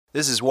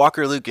This is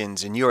Walker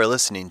Lukens, and you are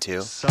listening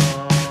to...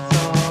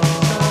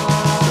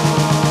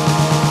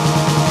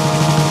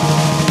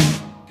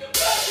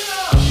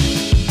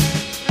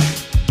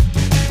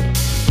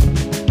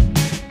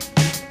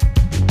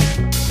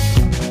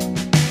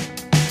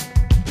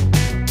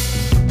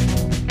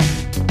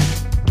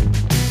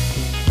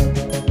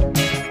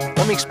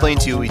 Let me explain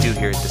to you what we do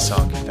here at the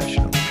Song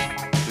Confessional.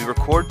 We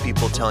record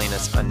people telling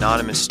us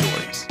anonymous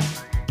stories.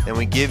 Then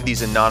we give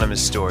these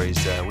anonymous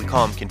stories, we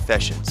call them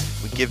confessions.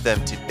 We give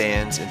them to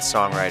bands and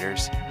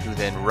songwriters who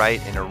then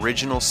write an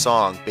original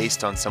song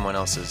based on someone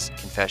else's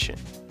confession.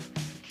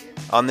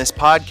 On this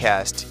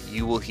podcast,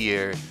 you will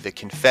hear the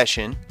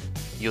confession,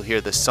 you'll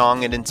hear the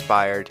song it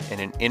inspired, and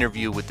an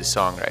interview with the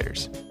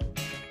songwriters.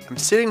 I'm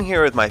sitting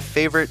here with my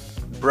favorite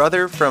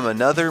brother from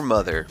another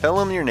mother.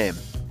 Tell him your name.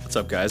 What's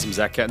up, guys? I'm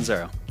Zach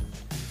Catanzaro.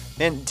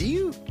 Man, do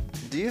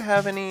you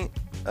have any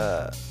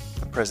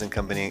present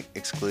company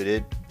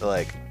excluded,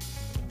 like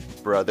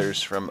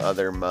brothers from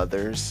other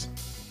mothers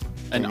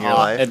in your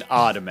life? An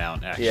odd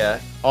amount, actually. Yeah.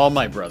 All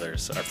my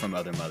brothers are from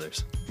other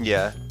mothers.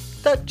 Yeah,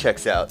 that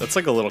checks out. That's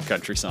like a little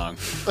country song.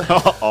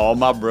 All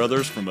my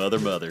brothers from other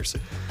mothers.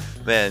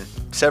 Man,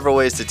 several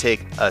ways to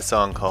take a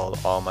song called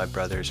All My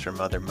Brothers from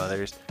Other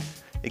Mothers.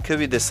 It could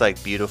be this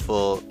like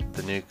beautiful,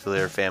 the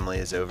nuclear family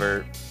is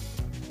over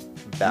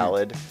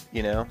ballad,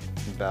 you know,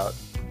 about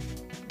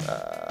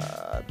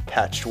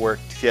patchwork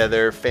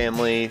together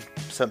family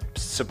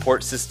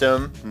support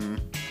system,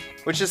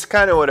 which is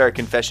kind of what our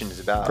confession is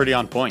about. Pretty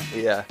on point.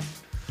 Yeah.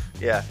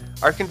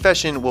 Our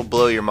confession will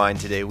blow your mind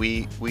today.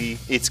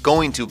 It's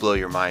going to blow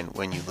your mind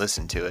when you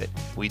listen to it.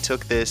 We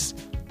took this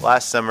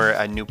last summer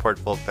at Newport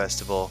Folk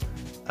Festival.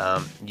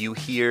 You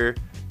hear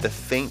the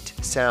faint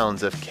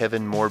sounds of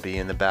Kevin Morby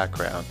in the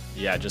background.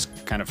 Yeah,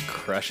 just kind of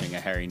crushing a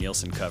Harry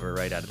Nilsson cover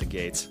right out of the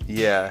gates.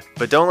 Yeah,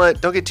 but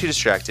don't get too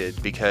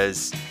distracted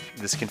because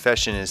this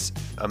confession is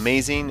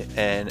amazing.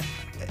 And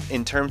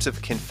in terms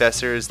of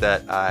confessors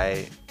that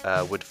I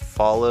would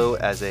follow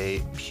as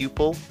a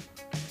pupil,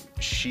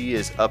 she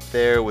is up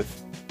there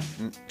with.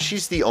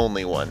 She's the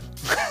only one.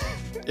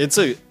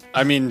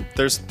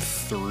 There's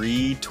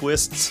 3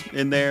 twists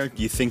in there.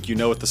 You think you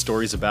know what the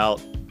story's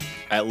about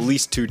at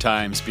least 2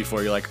 times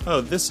before you're like,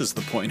 oh, this is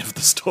the point of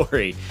the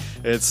story.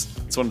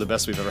 It's one of the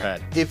best we've ever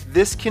had. If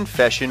this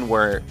confession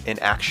were an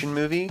action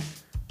movie,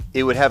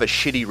 it would have a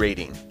shitty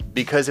rating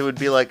because it would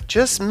be like,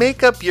 just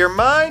make up your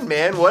mind,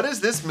 man. What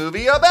is this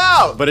movie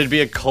about? But it'd be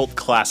a cult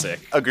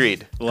classic.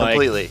 Agreed.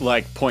 Completely.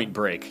 Like Point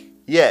Break.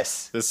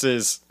 Yes. This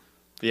is,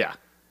 yeah.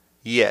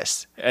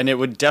 Yes. And it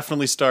would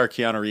definitely star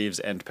Keanu Reeves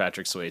and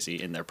Patrick Swayze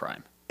in their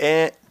prime.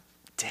 And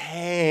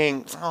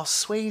dang. Oh,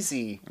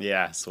 Swayze.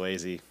 Yeah,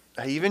 Swayze.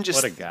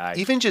 What a guy.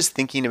 Even just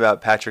thinking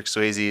about Patrick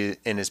Swayze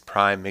in his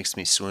prime makes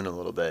me swoon a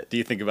little bit. Do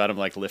you think about him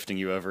like lifting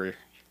you over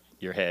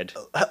your head?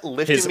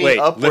 Lifting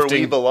where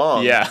we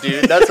belong. Yeah.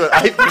 Dude, that's what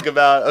I think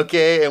about.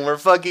 Okay, and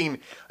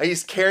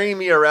he's carrying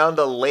me around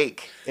a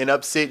lake in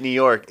upstate New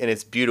York, and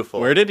it's beautiful.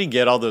 Where did he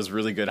get all those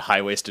really good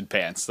high-waisted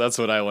pants? That's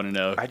what I want to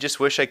know. I just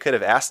wish I could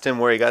have asked him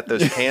where he got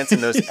those pants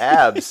and those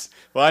abs.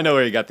 Well, I know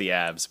where he got the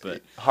abs,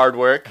 but... Hard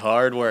work,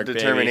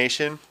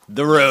 determination. baby.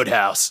 The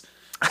Roadhouse.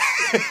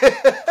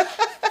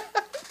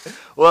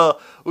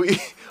 Well, we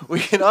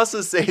can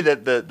also say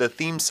that the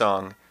theme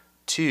song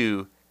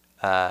to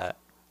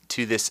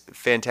this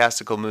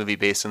fantastical movie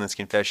based on this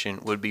confession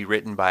would be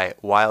written by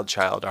Wild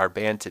Child, our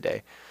band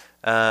today.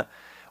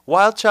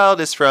 Wild Child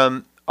is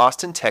from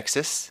Austin,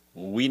 Texas.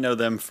 We know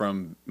them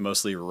from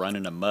mostly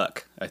Runnin'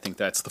 Amok. I think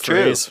that's the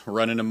True. phrase,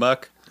 Runnin'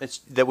 Amok. It's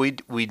that we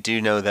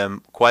do know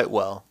them quite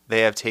well.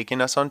 They have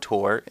taken us on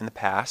tour in the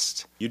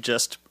past. You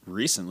just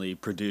recently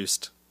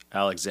produced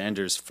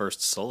Alexander's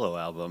first solo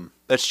album.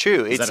 That's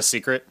true. Is that a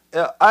secret?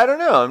 I don't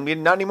know. I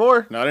mean, not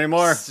anymore. Not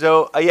anymore.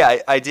 So,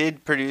 I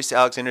did produce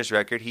Alexander's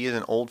record. He is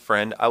an old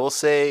friend. I will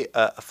say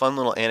a fun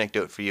little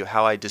anecdote for you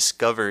how I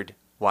discovered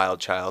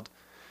Wild Child.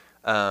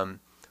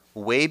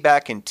 Way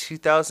back in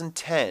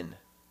 2010,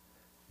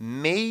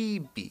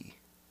 maybe.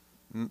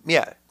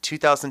 Yeah,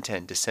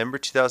 2010, December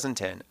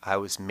 2010, I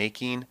was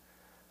making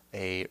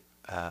a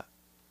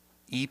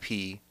EP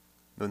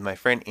with my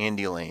friend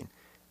Andy Lane.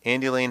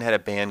 Andy Lane had a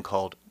band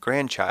called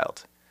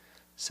Grandchild.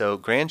 So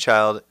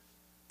Grandchild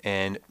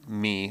and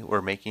me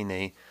were making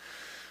an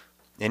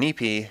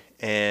EP,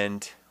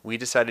 and we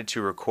decided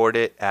to record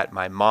it at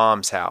my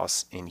mom's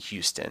house in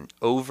Houston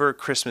over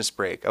Christmas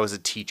break. I was a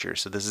teacher,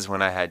 so this is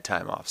when I had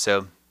time off.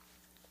 So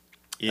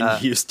in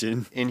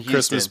Houston,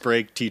 Christmas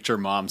break, teacher,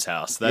 mom's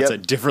house. That's a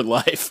different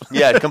life.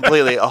 Yeah,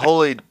 completely.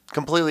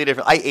 Completely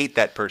different. I ate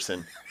that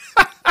person.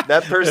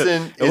 That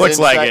person it looks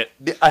like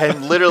it. I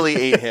literally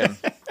ate him.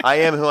 I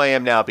am who I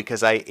am now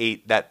because I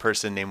ate that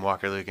person named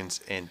Walker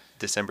Lukens in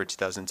December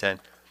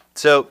 2010.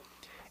 So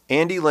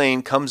Andy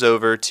Lane comes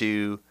over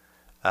to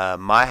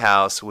my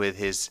house with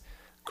his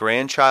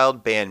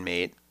Grandchild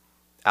bandmate,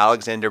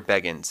 Alexander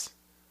Beggins,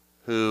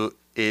 who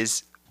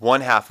is one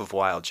half of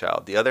Wild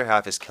Child. The other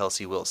half is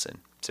Kelsey Wilson.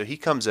 So he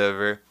comes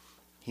over,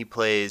 he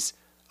plays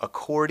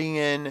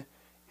accordion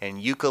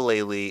and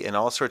ukulele and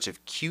all sorts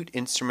of cute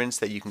instruments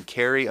that you can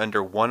carry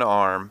under one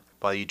arm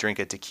while you drink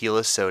a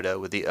tequila soda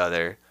with the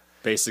other.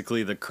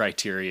 Basically the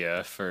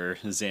criteria for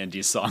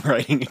Zandy's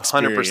songwriting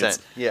experience.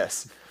 100%,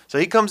 yes. So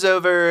he comes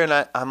over,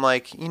 and I'm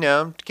like,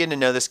 I'm getting to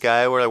know this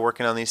guy. We're like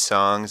working on these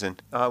songs, and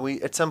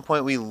we at some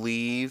point we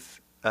leave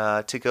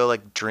to go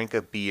like drink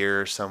a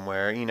beer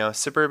somewhere.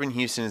 Suburban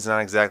Houston is not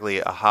exactly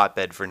a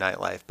hotbed for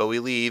nightlife, but we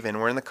leave,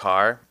 and we're in the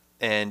car,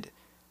 and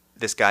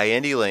this guy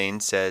Andy Lane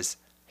says,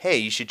 "Hey,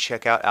 you should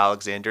check out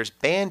Alexander's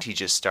band he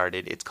just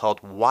started. It's called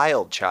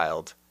Wild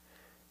Child,"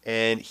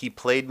 and he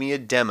played me a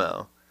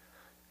demo.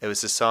 It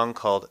was a song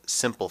called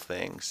Simple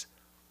Things.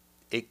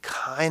 It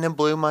kind of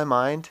blew my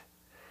mind.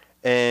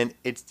 And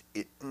it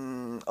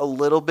a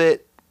little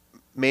bit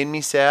made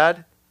me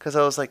sad because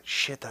I was like,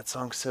 shit, that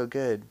song's so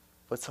good.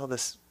 What's all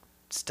this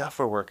stuff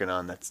we're working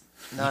on that's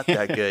not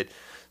that good?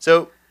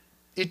 So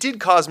it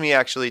did cause me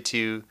actually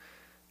to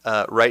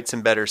write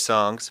some better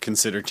songs.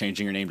 Consider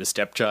changing your name to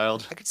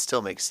Stepchild. I could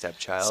still make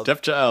Stepchild.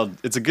 Stepchild,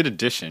 it's a good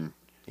addition.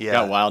 Yeah. You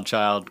got Wild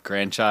Child,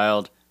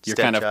 Grandchild. You're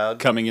kind of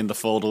coming in the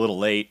fold a little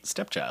late.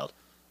 Stepchild.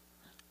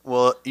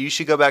 Well, you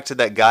should go back to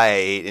that guy I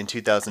ate in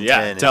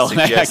 2010 and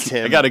suggest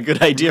him. I got a good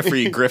idea for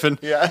you, Griffin.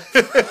 Yeah.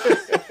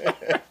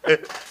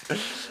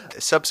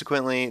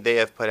 Subsequently, they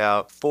have put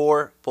out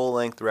 4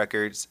 full-length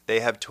records. They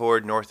have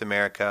toured North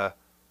America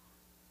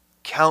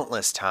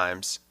countless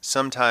times,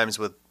 sometimes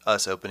with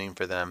us opening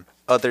for them,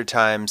 other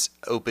times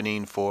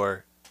opening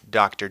for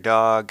Dr.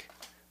 Dog,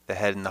 The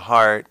Head and the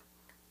Heart,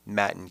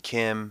 Matt and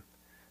Kim.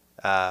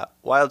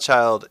 Wild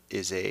Child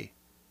is a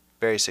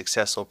very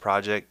successful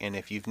project, and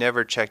if you've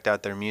never checked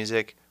out their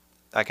music,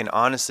 I can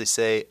honestly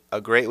say a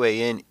great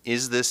way in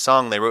is this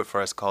song they wrote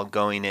for us called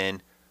Going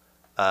In.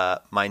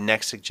 My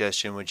next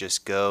suggestion would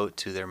just go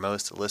to their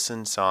most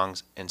listened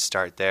songs and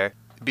start there.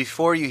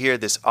 Before you hear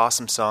this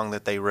awesome song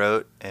that they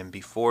wrote, and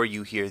before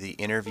you hear the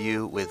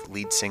interview with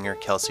lead singer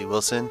Kelsey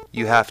Wilson,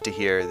 you have to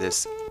hear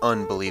this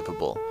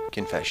unbelievable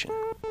confession.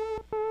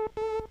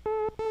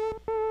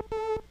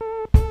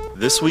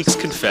 This week's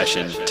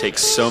confession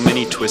takes so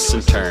many twists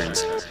and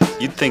turns,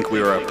 you'd think we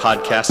were a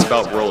podcast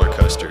about roller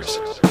coasters.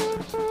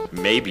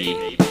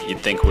 Maybe you'd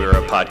think we were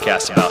a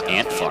podcast about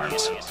ant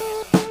farms.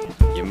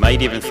 You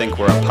might even think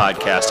we're a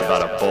podcast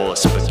about a bowl of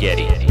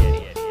spaghetti.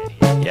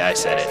 Yeah, I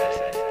said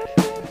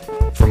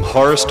it. From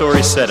horror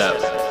story setup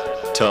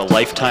to a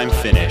lifetime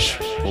finish,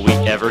 will we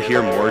ever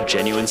hear more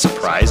genuine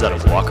surprise out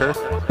of Walker?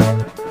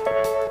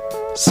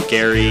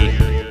 Scary,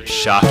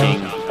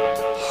 shocking,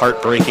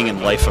 heartbreaking,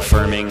 and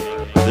life-affirming,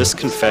 this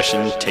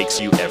confession takes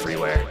you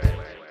everywhere.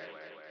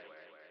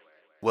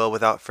 Well,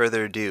 without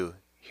further ado,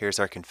 here's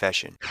our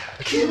confession.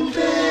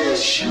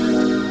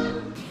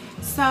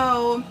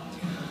 So,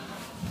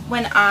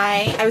 when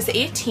I was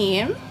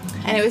 18,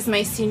 and it was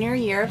my senior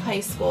year of high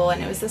school,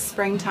 and it was the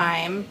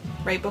springtime,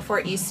 right before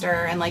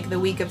Easter, and like the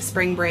week of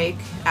spring break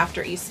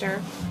after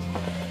Easter.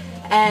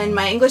 And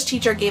my English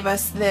teacher gave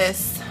us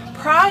this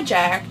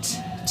project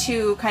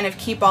to kind of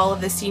keep all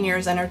of the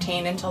seniors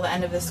entertained until the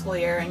end of the school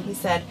year, and he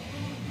said,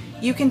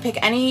 you can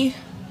pick any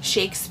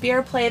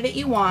Shakespeare play that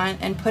you want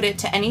and put it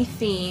to any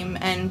theme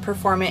and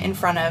perform it in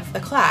front of the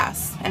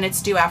class, and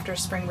it's due after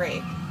spring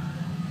break.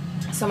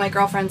 So my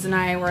girlfriends and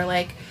I were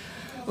like,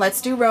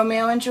 let's do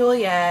Romeo and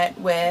Juliet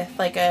with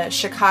like a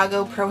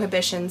Chicago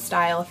Prohibition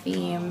style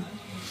theme.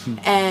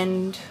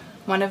 And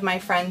one of my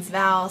friends,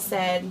 Val,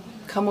 said,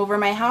 come over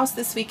my house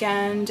this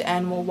weekend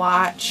and we'll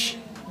watch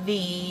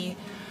the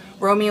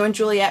Romeo and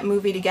Juliet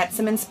movie to get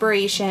some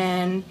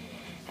inspiration.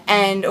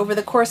 And over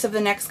the course of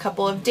the next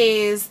couple of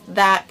days,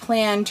 that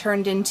plan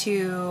turned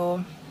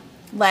into,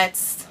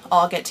 let's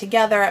all get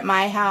together at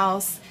my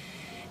house.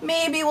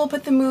 Maybe we'll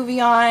put the movie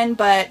on,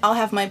 but I'll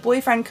have my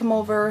boyfriend come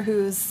over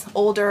who's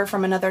older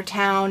from another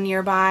town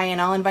nearby, and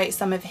I'll invite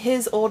some of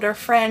his older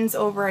friends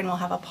over and we'll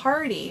have a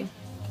party.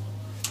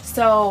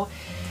 So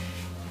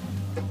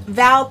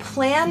Val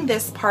planned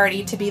this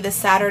party to be the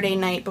Saturday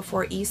night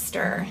before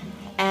Easter,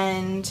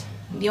 and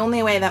the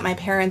only way that my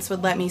parents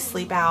would let me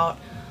sleep out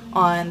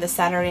on the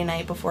Saturday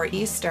night before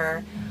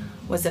Easter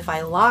was if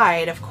I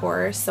lied, of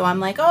course. So I'm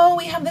like, oh,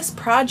 we have this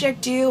project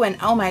due, and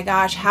oh my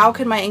gosh, how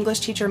could my English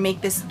teacher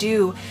make this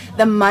due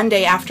the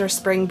Monday after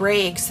spring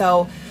break?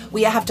 So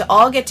we have to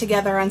all get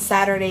together on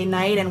Saturday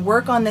night and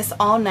work on this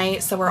all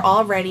night so we're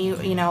all ready,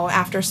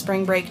 after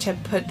spring break to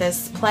put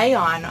this play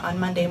on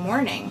Monday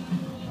morning.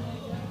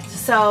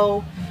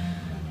 So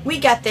we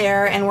get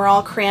there and we're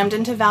all crammed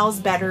into Val's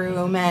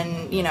bedroom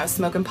and,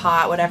 smoking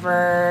pot,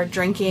 whatever,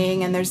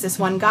 drinking, and there's this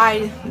one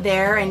guy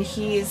there and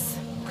he's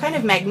kind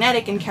of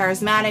magnetic and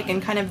charismatic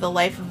and kind of the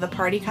life of the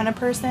party kind of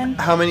person.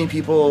 How many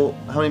people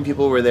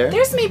were there?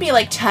 There's maybe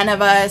like 10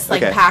 of us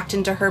Okay. packed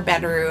into her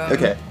bedroom.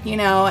 Okay.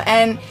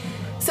 And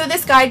so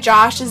this guy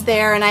Josh is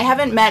there, and I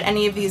haven't met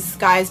any of these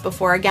guys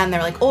before. Again,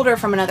 they're like older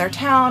from another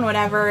town,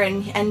 whatever,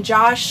 and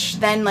Josh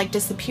then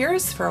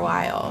disappears for a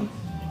while.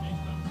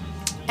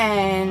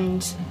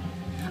 And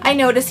I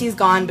notice he's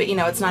gone, but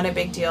it's not a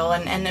big deal.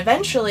 And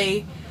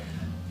eventually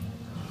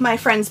my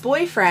friend's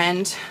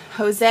boyfriend,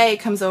 Jose,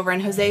 comes over,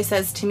 and Jose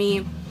says to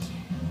me,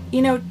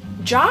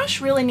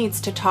 Josh really needs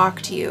to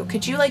talk to you.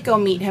 Could you, like, go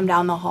meet him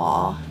down the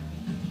hall?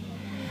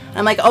 And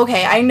I'm like,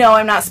 okay, I know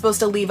I'm not supposed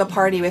to leave a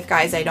party with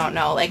guys I don't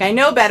know. Like, I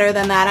know better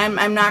than that.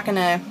 I'm not going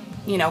to,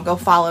 go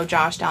follow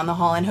Josh down the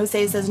hall. And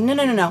Jose says,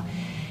 no.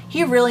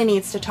 He really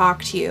needs to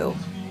talk to you.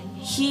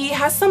 He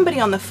has somebody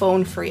on the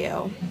phone for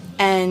you,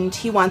 and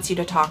he wants you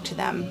to talk to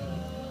them.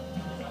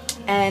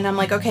 And I'm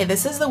like, okay,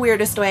 this is the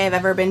weirdest way I've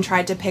ever been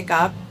tried to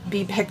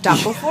be picked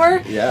up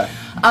before. Yeah.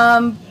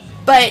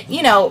 But,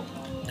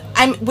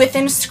 I'm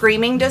within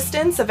screaming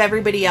distance of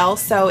everybody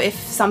else, so if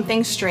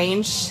something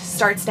strange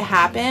starts to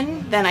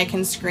happen, then I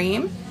can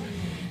scream.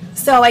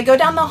 So I go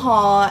down the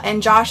hall,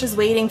 and Josh is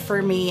waiting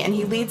for me, and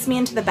he leads me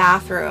into the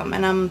bathroom,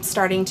 and I'm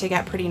starting to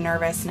get pretty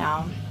nervous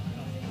now.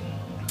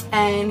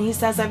 And he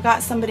says, I've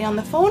got somebody on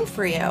the phone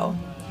for you.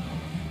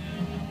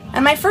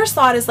 And my first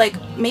thought is, like,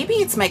 maybe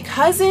it's my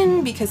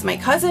cousin, because my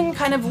cousin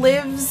kind of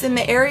lives in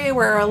the area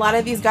where a lot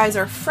of these guys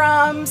are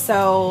from,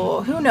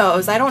 so who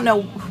knows? I don't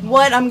know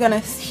what I'm going to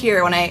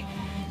hear when I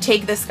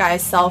take this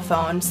guy's cell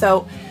phone.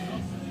 So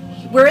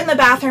we're in the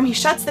bathroom. He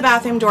shuts the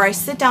bathroom door. I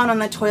sit down on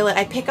the toilet.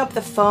 I pick up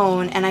the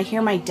phone, and I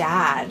hear my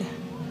dad.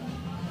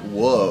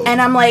 Whoa. And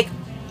I'm like,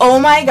 oh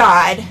my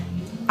God,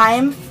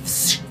 I'm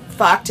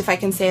fucked, if I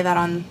can say that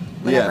on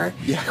whatever.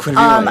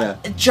 Yeah.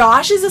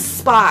 Josh is a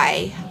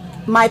spy.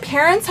 My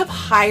parents have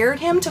hired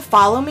him to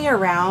follow me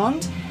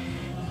around,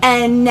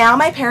 and now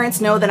my parents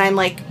know that I'm,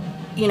 like,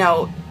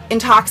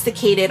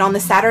 intoxicated on the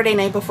Saturday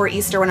night before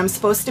Easter when I'm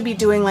supposed to be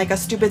doing, like, a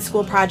stupid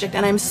school project,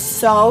 and I'm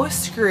so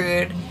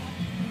screwed.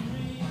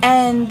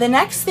 And the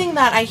next thing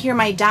that I hear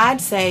my dad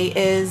say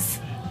is,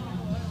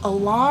 a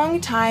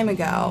long time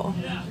ago.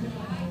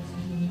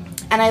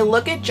 And I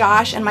look at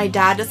Josh, and my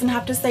dad doesn't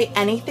have to say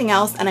anything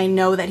else, and I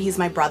know that he's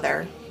my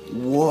brother.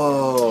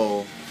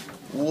 Whoa.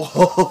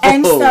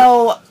 And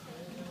so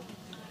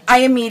I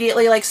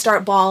immediately, like,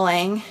 start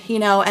bawling,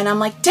 and I'm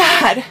like,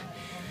 Dad,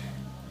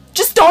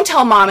 just don't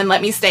tell Mom and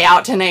let me stay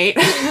out tonight.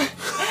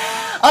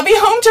 I'll be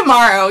home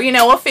tomorrow,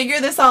 we'll figure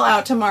this all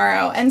out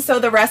tomorrow. And so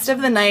the rest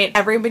of the night,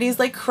 everybody's,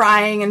 like,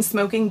 crying and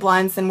smoking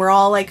blunts, and we're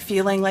all, like,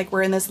 feeling like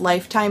we're in this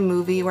Lifetime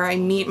movie where I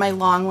meet my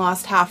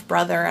long-lost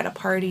half-brother at a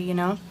party,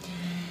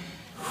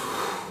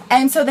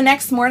 And so the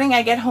next morning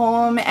I get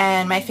home,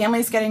 and my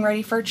family's getting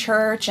ready for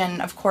church,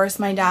 and of course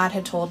my dad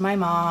had told my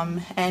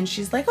mom, and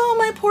she's like, oh,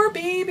 my poor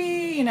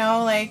baby, and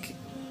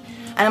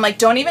I'm like,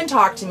 don't even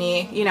talk to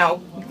me,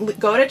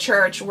 go to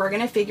church, we're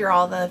gonna figure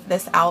all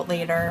this out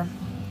later.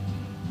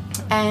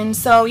 And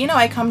so,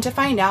 I come to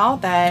find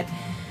out that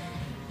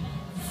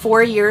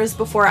 4 years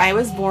before I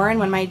was born,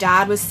 when my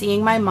dad was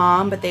seeing my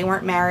mom, but they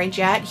weren't married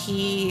yet,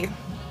 he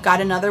got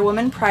another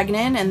woman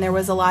pregnant, and there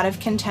was a lot of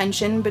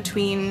contention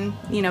between,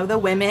 the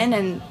women,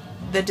 and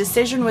the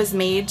decision was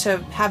made to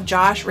have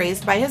Josh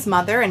raised by his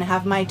mother and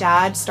have my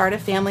dad start a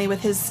family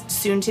with his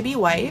soon-to-be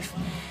wife.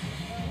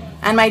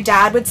 And my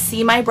dad would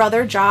see my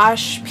brother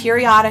Josh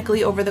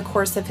periodically over the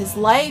course of his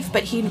life,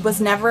 but he was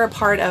never a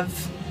part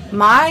of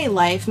my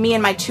life, me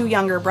and my two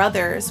younger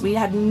brothers. We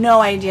had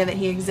no idea that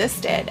he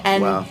existed.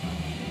 And wow.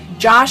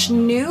 Josh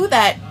knew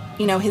that,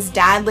 his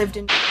dad lived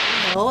in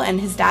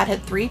and his dad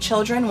had 3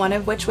 children, one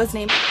of which was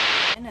named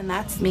and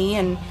that's me,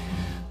 and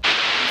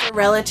it's a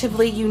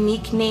relatively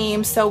unique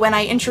name. So when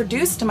I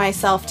introduced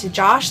myself to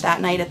Josh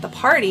that night at the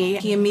party,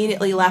 he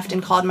immediately left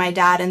and called my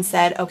dad and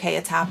said, okay,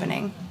 it's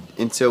happening.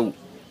 And so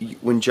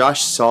when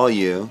Josh saw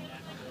you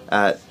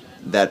at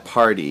that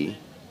party,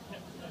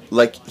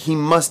 like, he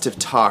must have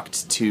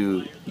talked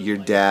to your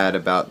dad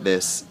about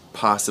this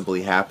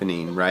possibly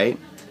happening, right?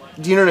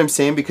 Do you know what I'm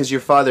saying? Because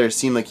your father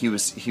seemed like he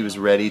was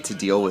ready to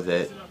deal with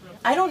it.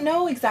 I don't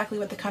know exactly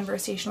what the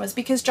conversation was,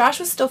 because Josh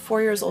was still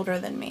 4 years older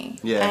than me.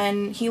 Yeah.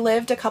 And he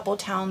lived a couple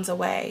towns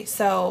away.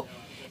 So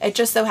it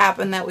just so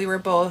happened that we were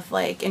both,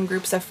 like, in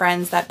groups of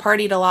friends that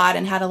partied a lot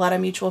and had a lot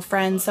of mutual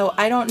friends. So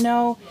I don't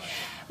know.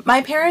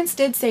 My parents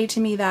did say to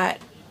me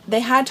that they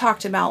had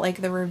talked about,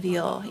 like, the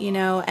reveal,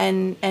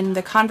 and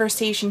the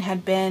conversation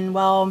had been,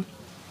 well,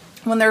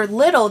 when they're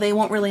little, they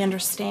won't really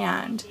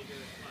understand.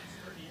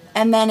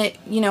 And then it,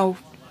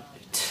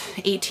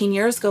 18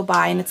 years go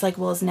by, and it's like,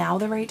 well, is now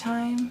the right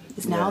time?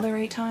 Is now the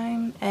right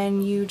time?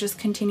 And you just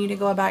continue to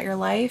go about your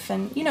life.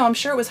 And, I'm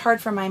sure it was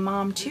hard for my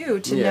mom, too,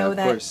 to know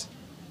that course.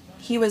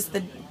 He was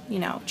the,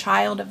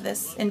 child of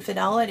this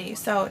infidelity.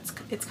 So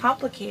it's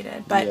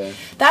complicated. But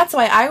that's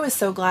why I was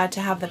so glad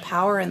to have the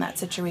power in that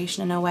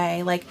situation in a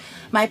way. Like,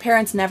 my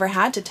parents never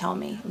had to tell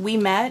me. We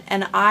met,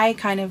 and I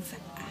kind of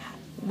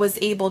was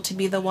able to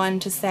be the one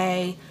to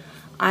say,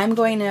 I'm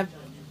going to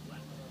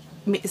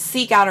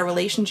seek out a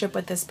relationship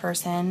with this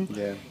person.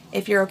 Yeah.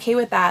 If you're okay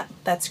with that,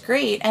 that's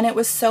great. And it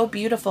was so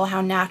beautiful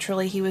how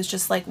naturally he was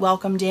just, like,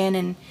 welcomed in,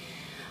 and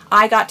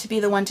I got to be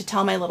the one to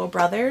tell my little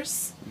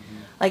brothers. Mm-hmm.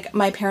 Like,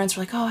 my parents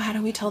were like, oh, how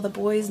do we tell the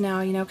boys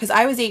now, because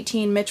I was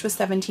 18, Mitch was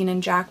 17,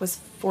 and Jack was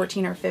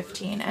 14 or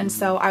 15. And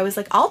so I was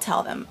like, I'll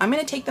tell them. I'm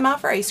going to take them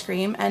out for ice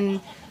cream and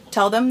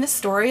tell them this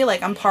story,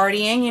 like, I'm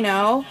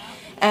partying,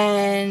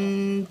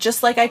 and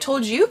just like I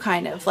told you,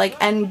 kind of, like,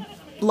 and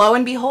lo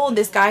and behold,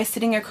 this guy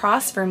sitting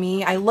across from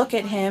me, I look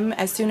at him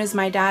as soon as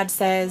my dad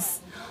says,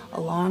 a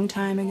long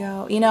time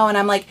ago, and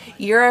I'm like,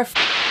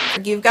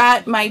 you've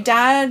got my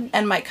dad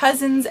and my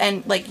cousins,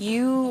 and like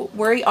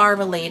we are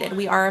related.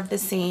 We are of the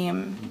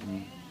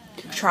same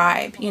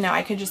tribe.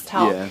 I could just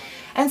tell. Yeah.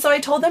 And so I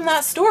told them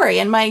that story,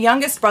 and my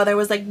youngest brother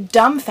was like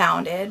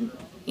dumbfounded.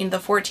 The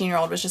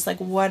 14-year-old was just like,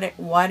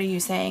 what are you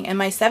saying? And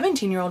my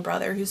 17-year-old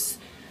brother, who's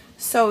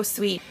so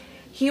sweet,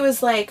 he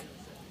was like,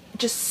 he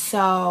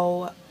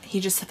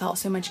just felt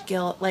so much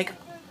guilt. Like,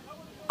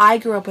 I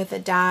grew up with a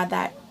dad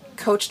that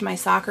coached my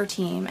soccer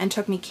team and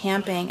took me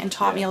camping and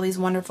taught me all these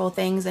wonderful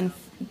things and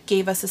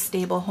gave us a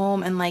stable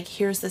home, and like,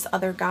 here's this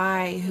other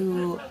guy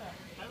who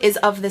is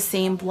of the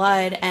same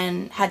blood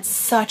and had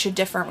such a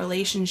different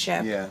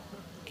relationship. Yeah.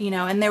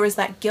 And there was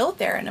that guilt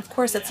there, and of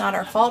course it's not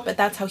our fault, but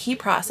that's how he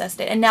processed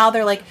it. And now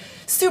they're like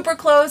super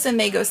close, and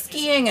they go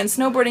skiing and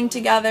snowboarding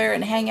together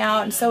and hang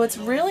out, and so it's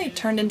really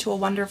turned into a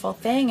wonderful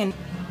thing.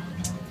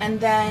 And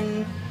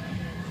then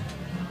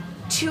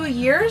 2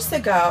 years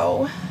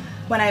ago,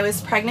 when I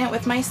was pregnant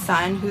with my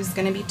son, who's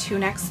going to be 2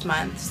 next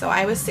month, so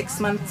I was 6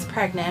 months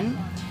pregnant,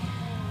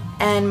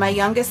 and my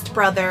youngest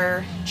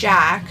brother,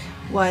 Jack,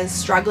 was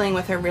struggling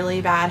with a really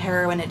bad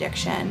heroin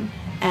addiction.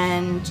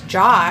 And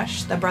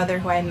Josh, the brother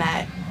who I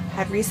met,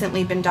 had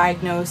recently been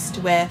diagnosed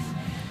with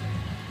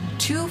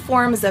 2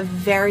 forms of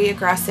very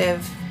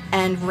aggressive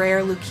and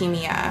rare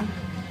leukemia.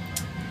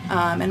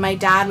 And my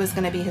dad was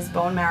going to be his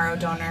bone marrow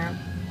donor.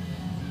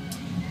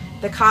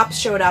 The cops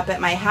showed up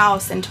at my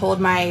house and told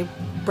my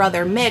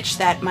brother Mitch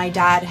that my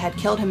dad had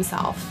killed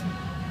himself.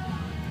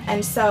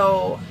 And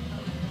so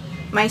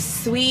my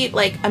sweet,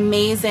 like,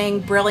 amazing,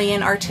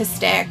 brilliant,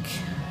 artistic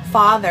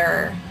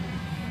father,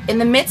 in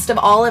the midst of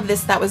all of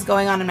this that was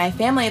going on in my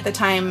family at the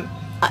time,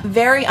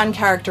 very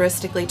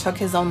uncharacteristically took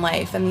his own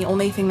life. And the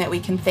only thing that we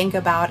can think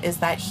about is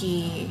that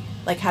he,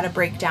 like, had a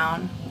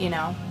breakdown,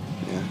 Yeah,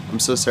 I'm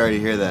so sorry to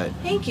hear that.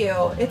 Thank you.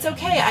 It's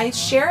okay. I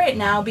share it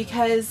now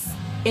because,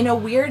 in a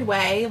weird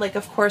way, like,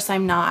 of course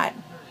I'm not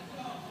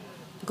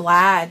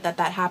glad that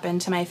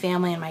happened to my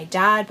family and my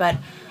dad, but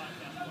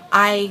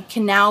I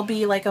can now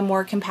be like a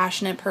more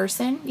compassionate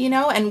person,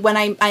 and when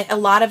I a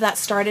lot of that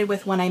started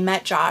with when I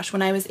met Josh.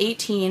 When I was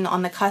 18,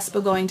 on the cusp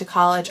of going to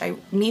college, I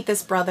meet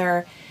this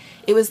brother.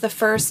 It was the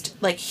first,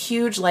 like,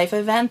 huge life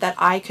event that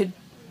I could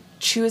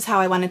choose how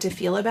I wanted to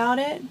feel about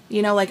it.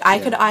 I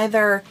could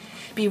either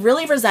be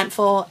really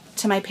resentful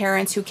to my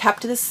parents, who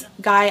kept this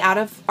guy out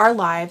of our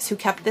lives, who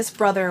kept this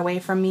brother away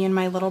from me and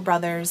my little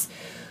brothers,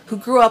 who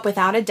grew up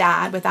without a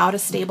dad, without a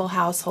stable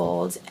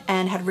household,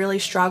 and had really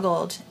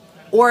struggled.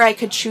 Or I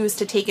could choose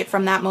to take it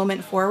from that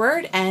moment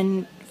forward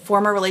and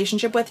form a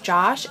relationship with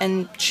Josh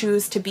and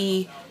choose to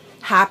be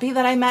happy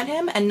that I met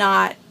him and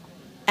not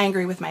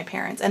angry with my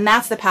parents. And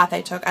that's the path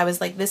I took. I was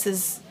like, this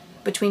is,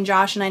 between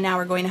Josh and I now,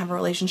 we're going to have a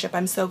relationship.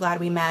 I'm so glad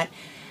we met.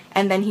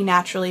 And then he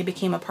naturally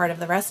became a part of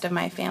the rest of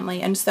my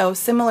family. And so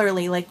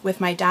similarly, like with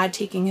my dad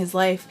taking his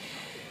life,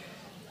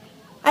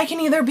 I can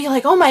either be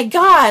like, oh my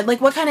God,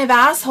 like, what kind of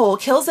asshole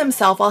kills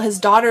himself while his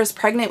daughter's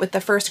pregnant with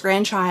the first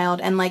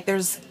grandchild, and like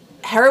there's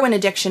heroin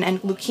addiction and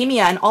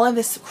leukemia and all of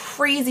this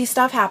crazy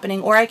stuff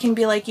happening. Or I can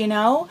be like,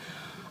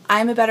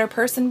 I'm a better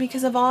person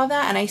because of all of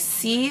that, and I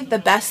see the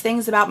best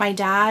things about my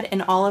dad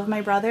and all of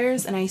my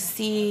brothers, and I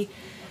see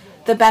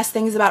the best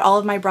things about all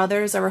of my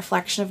brothers a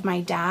reflection of my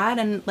dad,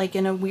 and like,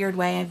 in a weird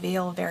way, I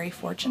feel very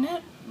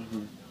fortunate.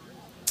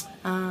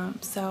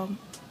 So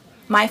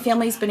my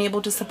family's been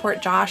able to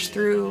support Josh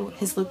through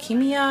his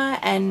leukemia,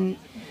 and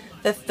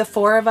the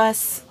 4 of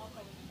us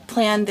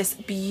planned this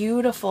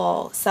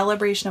beautiful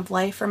celebration of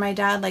life for my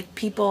dad. Like,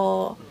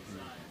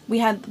 we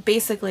had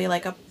basically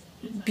like a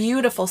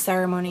beautiful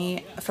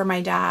ceremony for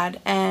my dad,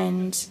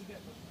 and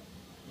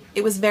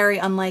it was very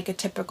unlike a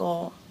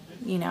typical,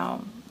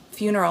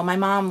 funeral. My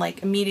mom,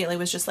 like, immediately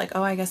was just like,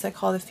 oh, I guess I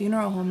call the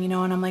funeral home,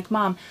 and I'm like,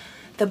 Mom,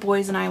 the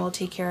boys and I will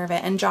take care of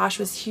it. And Josh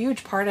was a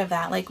huge part of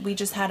that. Like, we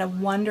just had a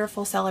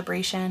wonderful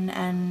celebration,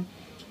 and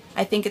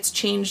I think it's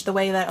changed the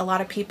way that a lot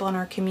of people in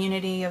our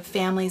community of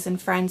families and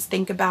friends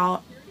think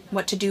about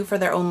what to do for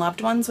their own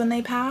loved ones when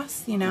they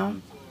pass,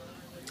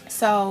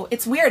 So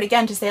it's weird,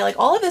 again, to say, like,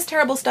 all of this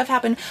terrible stuff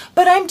happened,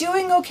 but I'm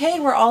doing okay.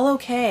 We're all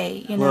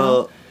okay,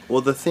 Well,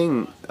 the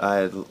thing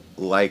I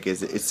like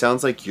is it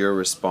sounds like your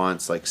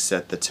response, like,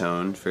 set the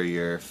tone for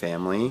your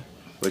family,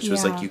 which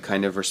was like you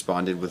kind of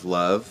responded with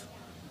love.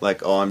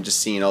 Like, oh, I'm just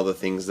seeing all the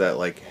things that,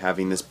 like,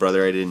 having this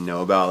brother I didn't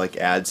know about, like,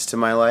 adds to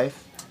my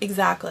life.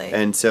 Exactly.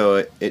 And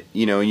so it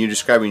when you're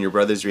describing your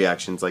brother's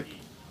reactions, like,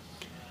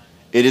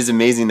 it is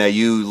amazing that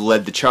you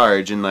led the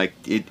charge, and like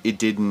it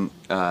didn't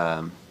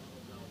have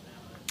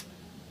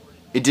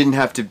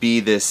to be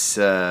this.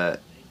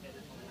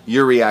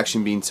 Your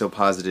reaction being so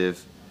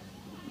positive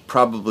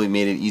probably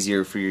made it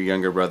easier for your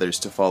younger brothers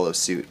to follow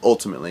suit.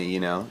 Ultimately,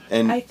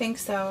 and I think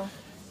so.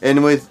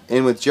 And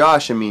with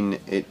Josh, I mean,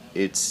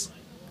 it's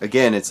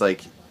again, it's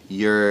like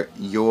your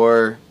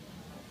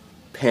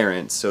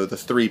parents. So the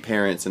 3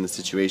 parents in the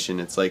situation,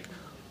 it's like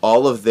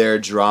all of their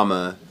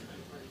drama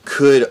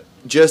could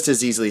just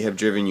as easily have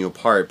driven you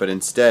apart, but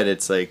instead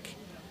it's like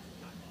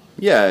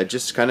Yeah,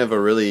 just kind of a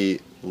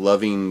really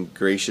loving,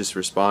 gracious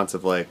response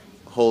of like,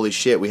 holy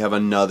shit, we have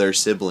another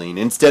sibling.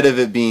 Instead of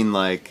it being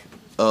like,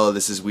 oh,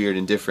 this is weird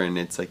and different,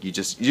 it's like you're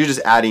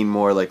just adding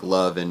more like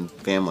love and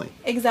family.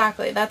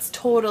 Exactly. That's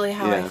totally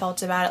how I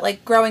felt about it.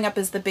 Like growing up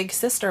as the big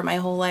sister my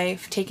whole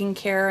life, taking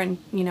care and,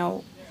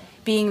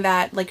 being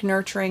that like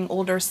nurturing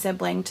older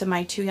sibling to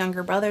my 2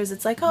 younger brothers.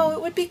 It's like, oh,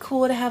 it would be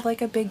cool to have like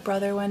a big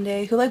brother one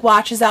day who like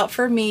watches out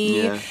for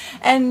me. Yeah.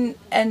 And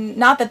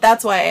not that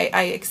that's why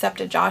I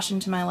accepted Josh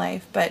into my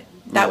life, but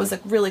that was a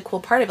really cool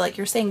part of it. Like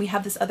you're saying, we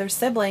have this other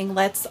sibling.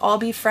 Let's all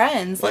be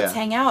friends. Let's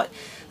hang out.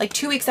 Like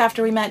 2 weeks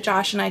after we met,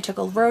 Josh and I took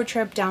a road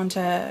trip down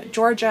to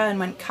Georgia and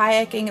went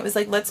kayaking. It was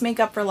like, let's make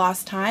up for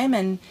lost time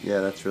and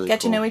that's really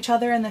get cool. to know each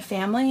other and the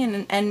family.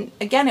 And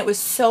again, it was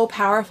so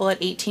powerful at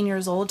 18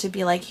 years old to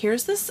be like,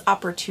 here's this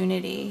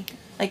opportunity.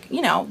 Like,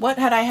 what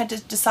had I had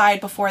to decide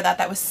before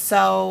that was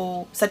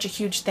such a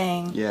huge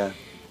thing. Yeah.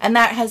 And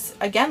that has,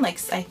 again, like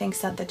I think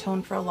set the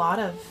tone for a lot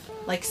of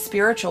like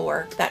spiritual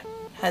work that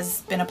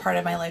has been a part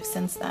of my life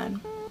since then.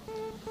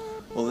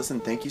 Well, listen,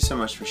 thank you so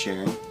much for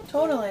sharing.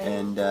 Totally.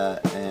 And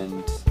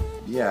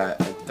yeah,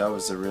 that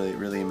was a really,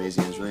 really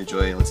amazing. It was really a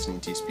joy listening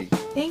to you speak.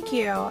 Thank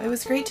you. It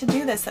was great to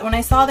do this. When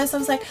I saw this, I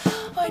was like,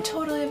 oh, I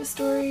totally have a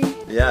story.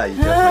 Yeah,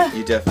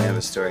 you definitely have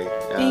a story.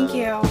 Thank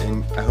you.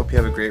 And I hope you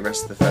have a great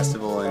rest of the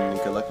festival and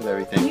good luck with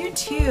everything. You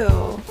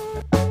too.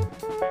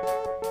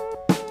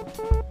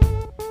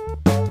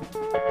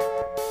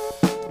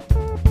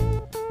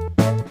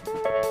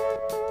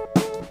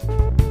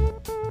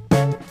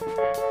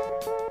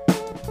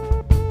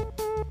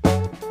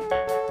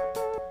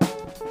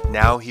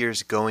 Now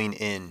here's Going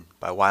In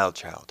by Wild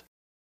Child.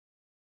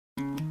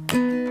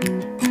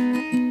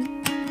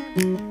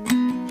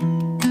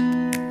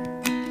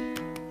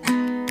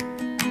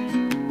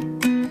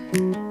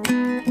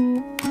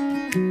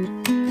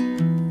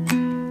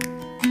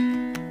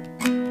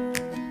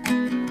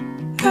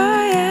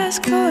 I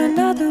ask for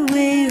another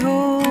way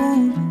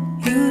home.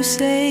 You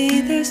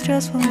say there's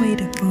just one way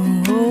to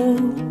go.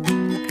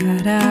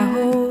 God, I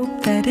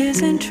hope that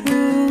isn't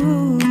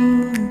true.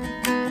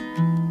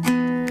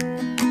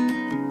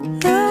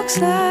 Looks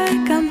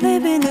like I'm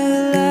living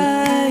a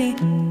lie.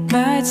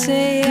 Might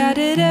say I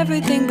did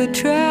everything but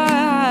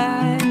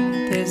try.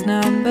 There's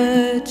not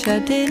much I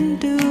didn't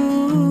do.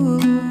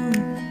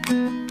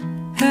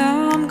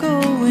 I'm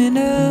going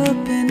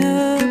up and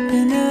up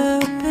and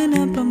up and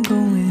up. I'm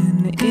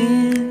going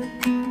in.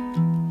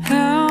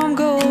 I'm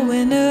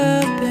going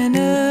up and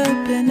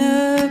up and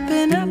up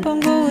and up. I'm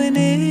going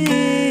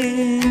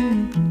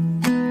in.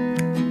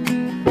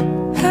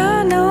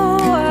 I know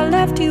I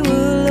left you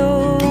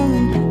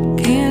alone.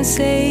 Can't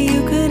say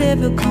you could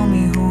ever call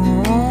me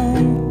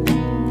home.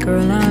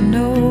 Girl, I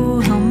know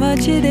how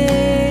much it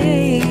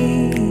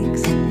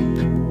aches.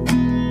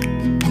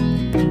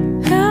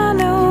 I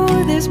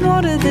know there's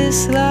more to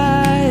this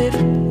life.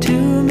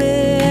 Too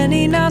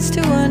many knots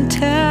to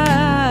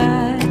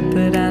untie.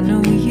 But I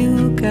know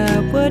you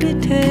got what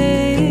it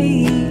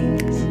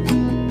takes.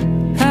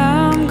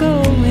 I'm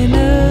going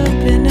up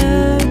and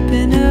up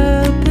and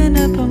up and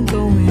up. I'm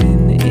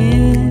going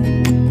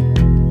in.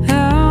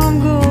 I'm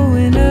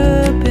going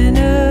up and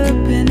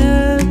up and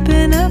up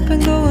and up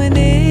and going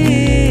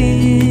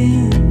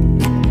in.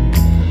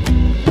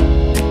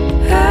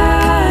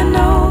 I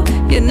know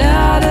you're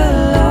not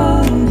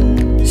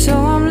alone, so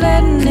I'm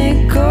letting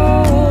it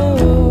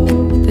go.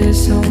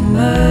 There's so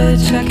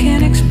much I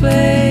can't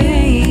explain.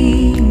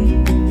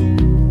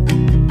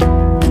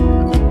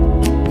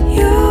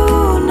 You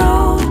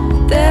know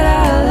that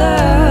I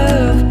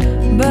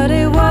love, but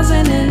it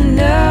wasn't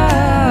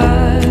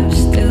enough.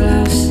 Still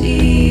I'll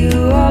see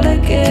you all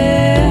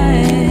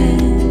again.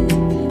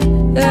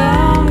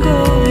 I'm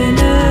going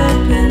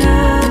up and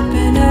up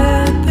and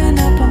up and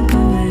up. I'm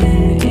going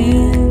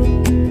in.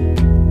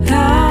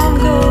 I'm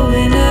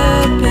going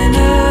up and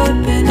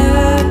up and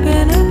up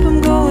and up.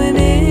 I'm going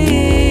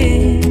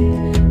in.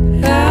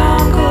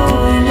 I'm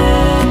going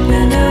up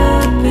and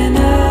up and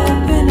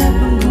up and up.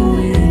 I'm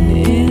going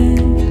in.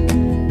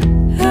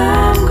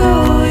 I'm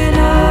going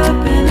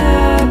up and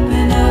up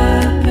and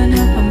up and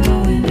up. I'm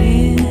going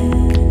in.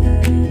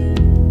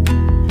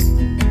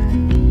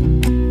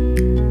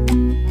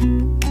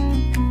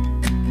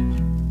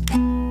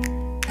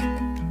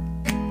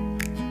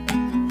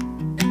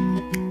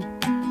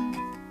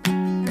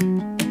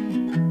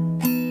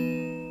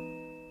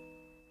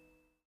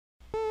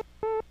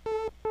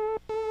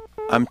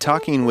 I'm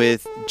talking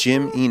with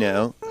Jim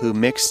Eno, who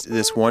mixed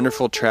this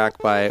wonderful track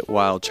by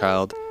Wild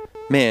Child.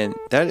 Man,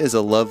 that is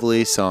a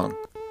lovely song.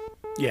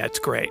 Yeah, it's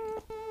great.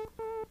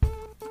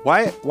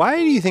 Why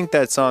do you think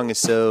that song is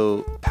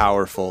so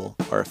powerful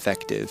or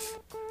effective?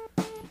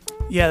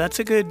 Yeah, that's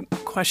a good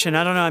question.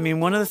 I don't know. I mean,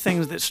 one of the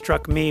things that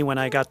struck me when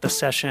I got the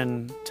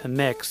session to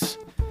mix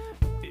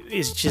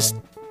is just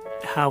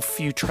how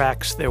few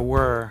tracks there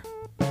were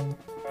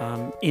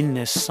in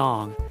this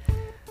song.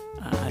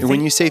 And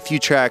when you say few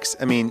tracks,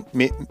 I mean,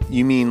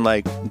 you mean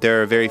like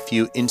there are very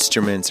few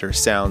instruments or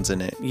sounds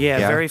in it. Yeah,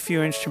 very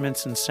few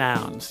instruments and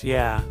sounds.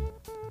 Yeah.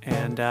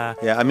 And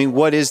Yeah, I mean,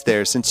 what is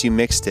there since you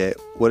mixed it?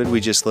 What did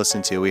we just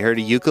listen to? We heard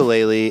a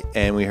ukulele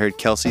and we heard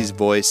Kelsey's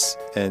voice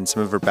and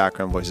some of her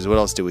background voices. What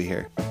else do we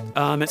hear?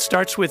 it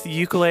starts with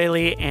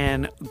ukulele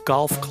and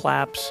golf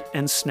claps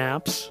and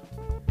snaps.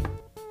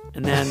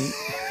 And then,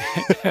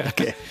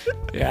 Okay.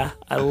 yeah,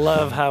 I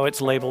love how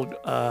it's labeled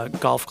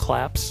golf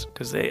claps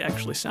because they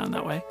actually sound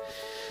that way.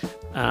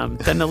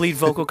 Then the lead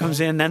vocal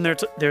comes in. Then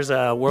there's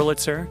a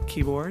Wurlitzer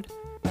keyboard.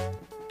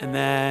 And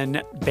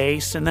then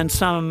bass. And then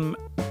some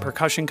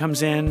percussion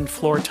comes in,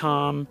 floor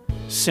tom,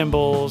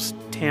 cymbals,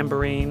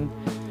 tambourine,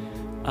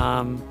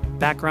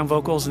 background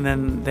vocals. And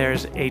then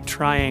there's a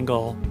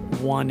triangle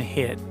one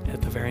hit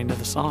at the very end of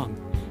the song.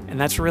 And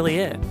that's really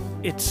it.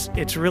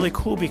 It's really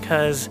cool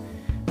because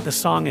the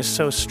song is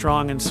so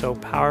strong and so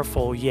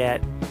powerful,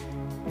 yet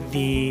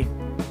the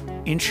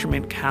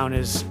instrument count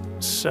is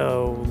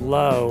so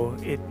low,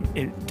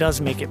 it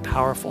does make it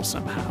powerful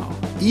somehow.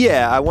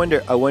 Yeah, I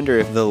wonder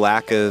if the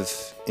lack of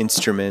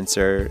instruments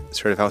or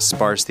sort of how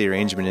sparse the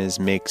arrangement is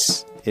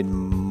makes it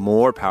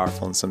more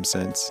powerful in some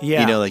sense.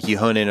 Yeah. You know, like you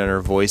hone in on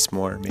her voice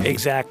more, maybe.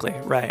 Exactly,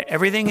 right.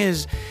 Everything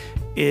is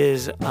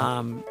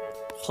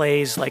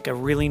plays like a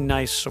really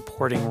nice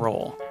supporting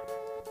role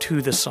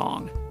to the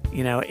song,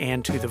 you know,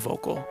 and to the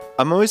vocal.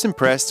 I'm always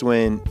impressed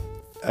when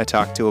I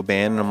talk to a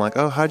band and I'm like,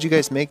 oh, how'd you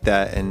guys make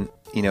that? And,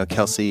 you know,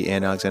 Kelsey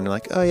and Alexander are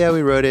like, oh, yeah,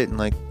 we wrote it in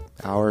like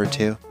an hour or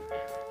two.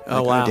 Oh,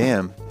 like, wow. Oh,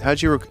 damn.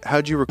 How'd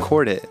you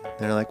record it? And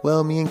they're like,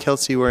 well, me and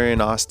Kelsey were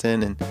in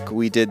Austin and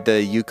we did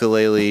the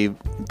ukulele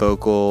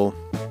vocal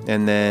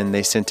and then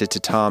they sent it to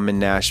Tom in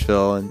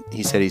Nashville and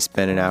he said he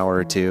spent an hour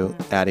or two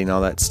adding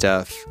all that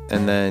stuff.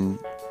 And then,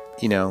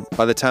 you know,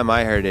 by the time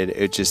I heard it,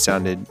 it just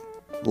sounded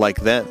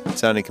like them. It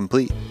sounded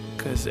complete.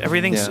 Because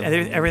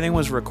everything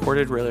was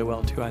recorded really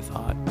well too, I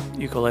thought.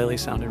 Ukulele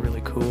sounded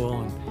really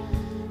cool and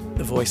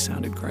the voice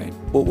sounded great.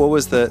 What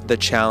was the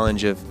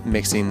challenge of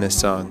mixing this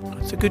song?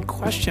 It's a good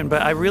question,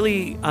 but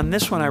on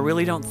this one, I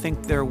really don't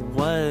think there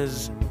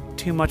was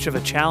too much of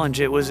a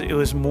challenge. It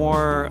was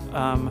more,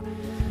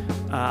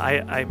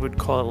 I would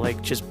call it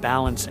like just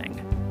balancing,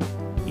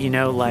 you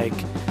know, like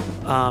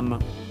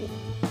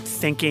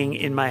thinking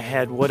in my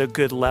head what a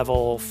good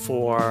level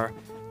for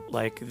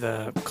like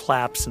the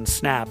claps and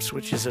snaps,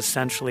 which is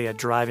essentially a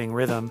driving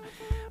rhythm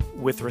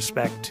with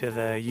respect to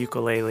the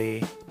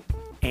ukulele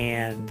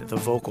and the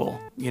vocal.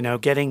 You know,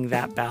 getting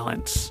that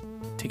balance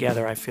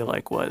together, I feel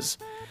like was,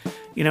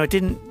 you know, it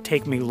didn't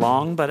take me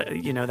long, but,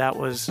 you know, that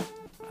was,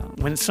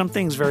 when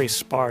something's very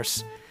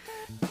sparse,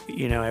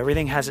 you know,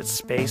 everything has its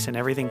space and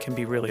everything can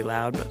be really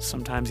loud, but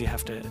sometimes you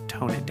have to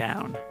tone it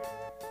down,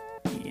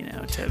 you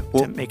know,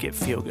 to make it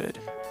feel good.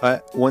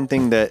 One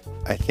thing that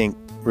I think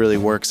really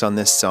works on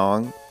this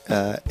song,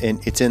 and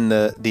it's in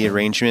the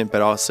arrangement,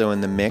 but also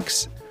in the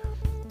mix,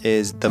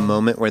 is the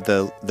moment where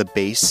the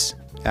bass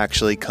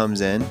actually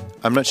comes in.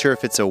 I'm not sure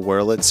if it's a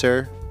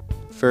Wurlitzer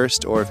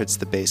first or if it's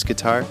the bass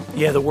guitar.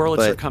 Yeah, the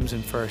Wurlitzer comes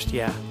in first,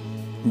 yeah.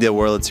 The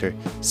Wurlitzer.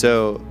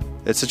 So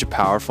it's such a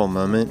powerful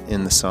moment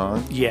in the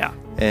song. Yeah.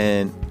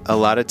 And a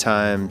lot of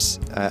times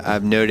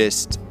I've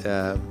noticed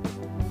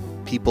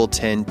people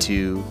tend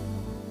to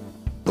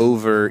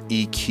over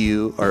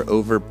EQ or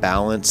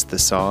overbalance the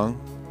song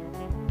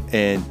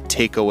and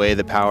take away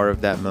the power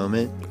of that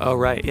moment. Oh,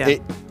 right, yeah.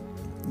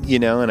 You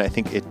know, and I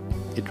think it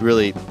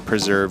really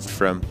preserved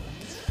from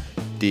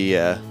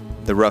the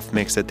rough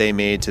mix that they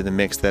made to the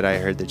mix that I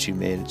heard that you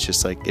made. It's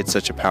just like, it's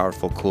such a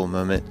powerful, cool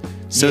moment.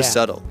 So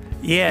subtle.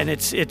 Yeah, and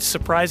it's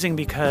surprising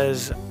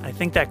because I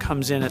think that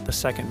comes in at the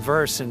second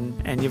verse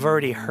and you've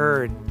already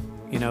heard,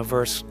 you know,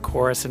 verse,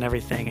 chorus and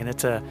everything. And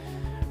it's a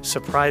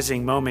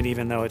surprising moment,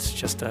 even though it's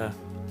just a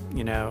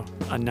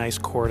nice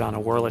chord on a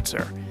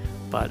Wurlitzer.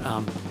 But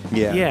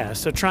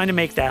so trying to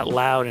make that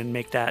loud and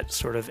make that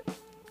sort of,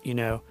 you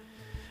know,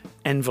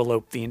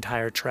 envelope the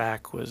entire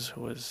track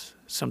was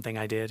something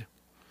I did.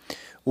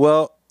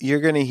 Well, you're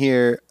going to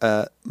hear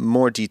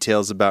more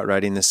details about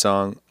writing this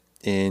song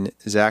in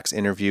Zach's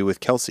interview with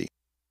Kelsey.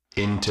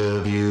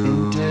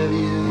 Interview.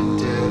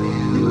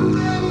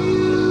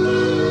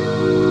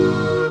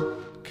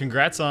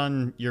 Congrats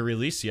on your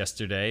release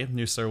yesterday,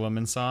 New Sir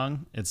Woman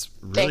song. It's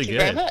really good. Thank you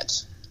very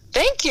much.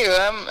 Thank you.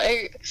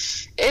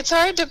 It's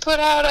hard to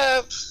put out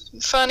a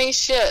funny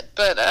shit,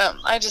 but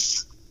I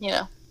just, you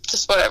know,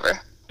 just whatever.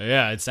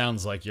 Yeah, it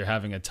sounds like you're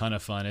having a ton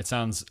of fun. It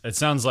sounds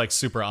like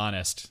super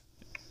honest.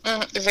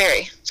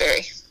 Very,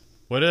 very.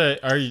 What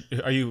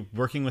are you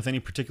working with any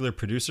particular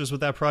producers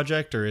with that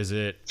project, or is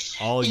it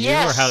all you?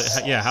 Yes.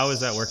 Or how is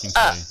that working for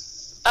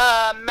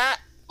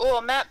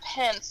you? Matt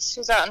Pence,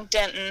 who's out in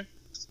Denton,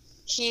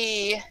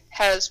 he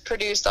has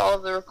produced all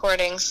of the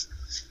recordings.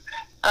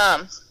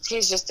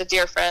 He's just a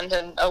dear friend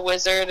and a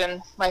wizard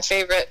and my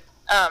favorite.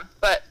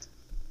 But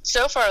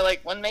so far,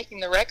 like when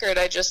making the record,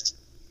 I just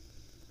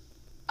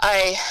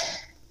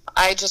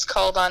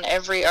called on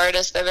every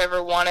artist I've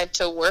ever wanted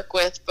to work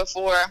with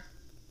before,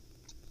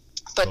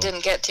 but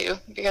didn't get to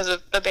because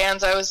of the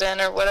bands I was in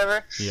or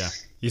whatever. Yeah.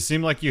 You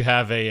seem like you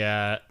have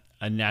a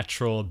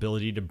natural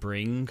ability to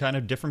bring kind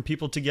of different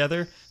people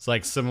together. It's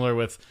like similar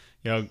with,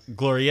 you know,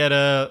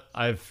 Glorietta.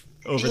 I've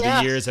over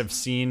the years have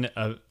seen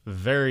a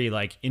very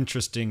like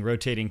interesting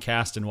rotating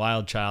cast in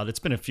Wild Child. It's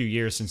been a few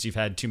years since you've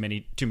had too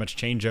much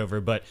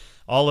changeover, but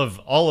all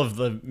of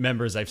the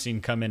members I've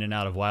seen come in and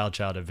out of Wild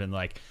Child have been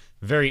like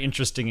very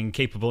interesting and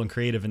capable and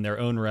creative in their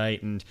own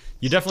right. And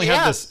you definitely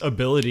have this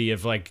ability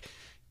of like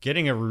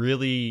getting a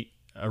really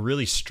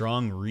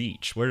strong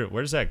reach. Where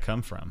does that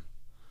come from?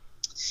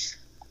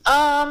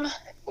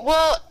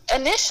 Well,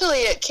 initially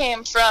it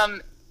came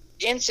from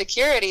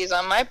insecurities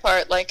on my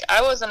part. Like,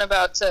 I wasn't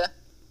about to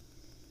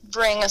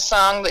bring a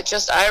song that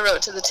just I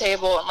wrote to the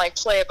table and like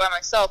play it by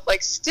myself.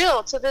 Like,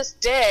 still to this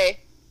day,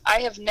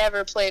 I have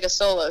never played a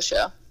solo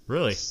show.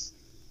 Really?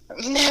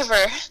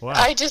 Never. Wow.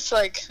 I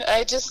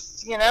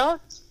just, you know,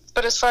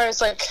 but as far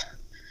as like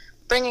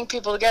bringing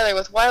people together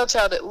with Wild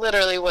Child, it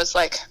literally was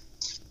like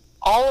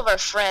all of our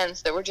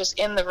friends that were just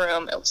in the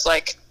room. It was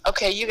like,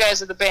 okay, you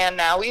guys are the band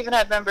now. We even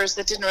had members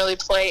that didn't really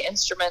play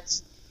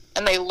instruments,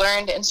 and they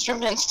learned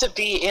instruments to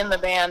be in the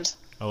band.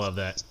 I love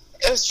that.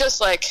 It was just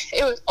like,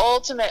 it was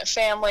ultimate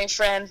family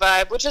friend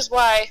vibe, which is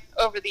why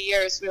over the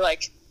years we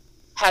like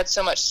had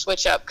so much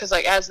switch up, because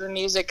like as the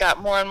music got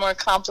more and more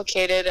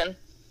complicated and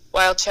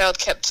Wild Child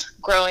kept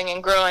growing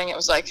and growing, it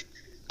was like,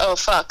 oh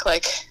fuck,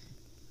 like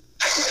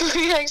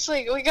we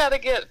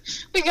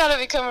gotta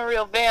become a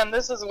real band.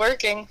 This is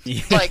working.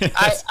 Yeah. Like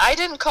I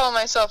didn't call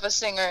myself a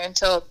singer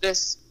until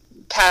this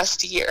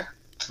past year.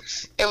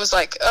 It was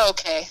like, oh,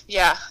 okay,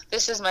 yeah,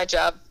 this is my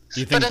job.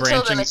 But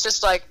until then, it's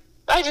just like,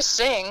 I just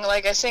sing.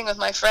 Like, I sing with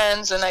my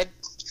friends, and I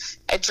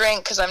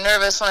drink because I'm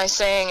nervous when I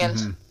sing,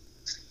 and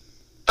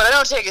but I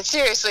don't take it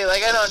seriously.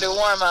 Like, I don't do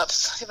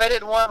warm-ups. If I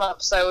did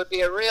warm-ups, I would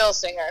be a real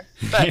singer.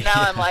 But now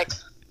I'm like,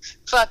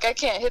 fuck, I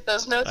can't hit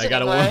those notes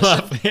anymore. I gotta warm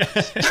up. Yeah,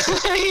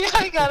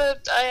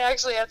 I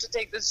actually have to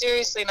take this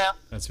seriously now.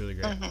 That's really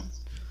great. I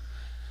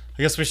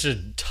guess we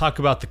should talk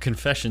about the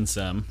confession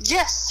some.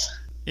 Yes.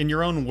 In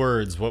your own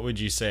words, what would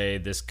you say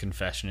this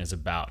confession is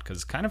about? Because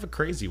it's kind of a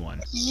crazy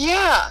one.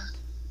 Yeah.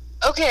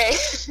 Okay.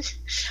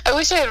 I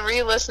wish I had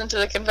re-listened to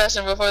the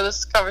confession before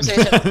this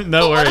conversation.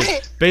 No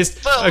worries.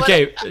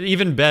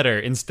 Even better.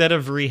 Instead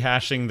of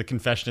rehashing the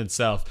confession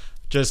itself,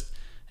 just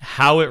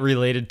how it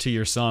related to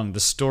your song, the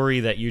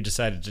story that you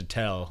decided to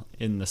tell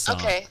in the song.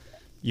 Okay.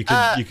 You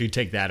could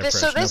take that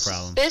approach, no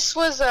problem. This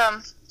was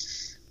a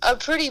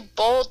pretty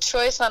bold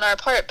choice on our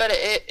part, but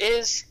it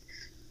is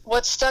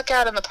what stuck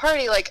out in the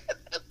party. Like,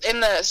 in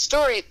the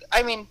story,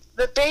 I mean,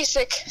 the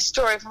basic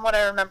story from what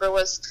I remember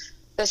was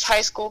this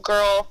high school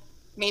girl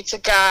meets a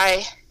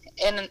guy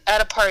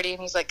at a party,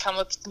 and he's like, come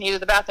with me to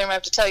the bathroom, I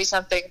have to tell you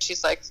something. And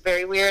she's like,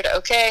 very weird,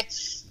 okay.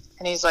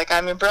 And he's like,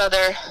 I'm your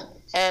brother.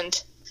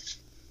 And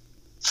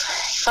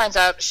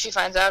she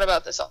finds out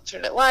about this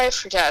alternate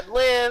life her dad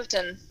lived,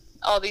 and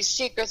all these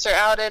secrets are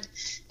outed.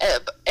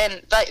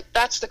 And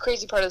that's the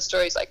crazy part of the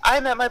story. Is like,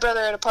 I met my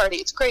brother at a party.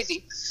 It's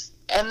crazy.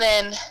 And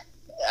then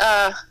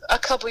a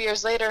couple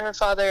years later, her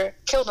father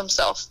killed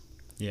himself.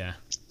 Yeah.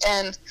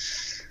 And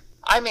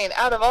I mean,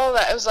 out of all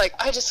that, I was like,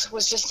 I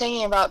was just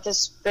thinking about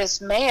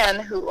this man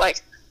who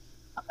like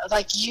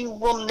you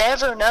will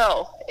never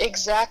know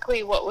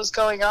exactly what was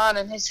going on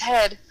in his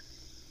head.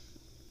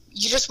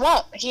 You just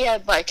won't. He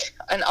had like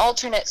an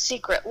alternate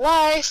secret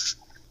life.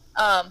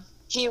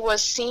 He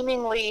was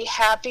seemingly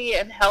happy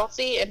and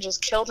healthy and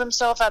just killed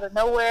himself out of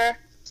nowhere.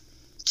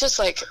 Just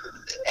like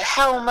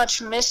how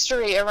much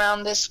mystery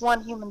around this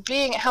one human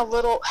being, how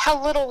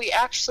little we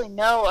actually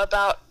know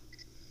about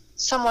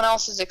someone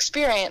else's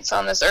experience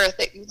on this earth.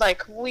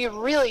 Like, we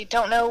really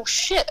don't know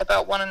shit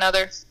about one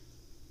another.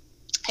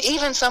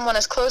 Even someone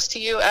as close to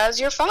you as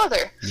your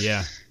father.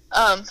 Yeah.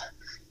 And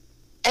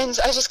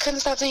I just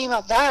couldn't stop thinking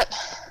about that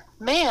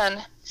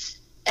man.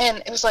 And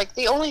it was like,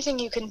 the only thing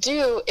you can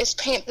do is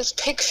paint this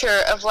picture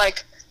of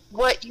like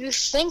what you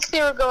think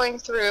they were going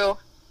through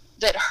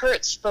that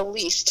hurts the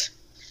least.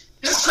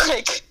 It's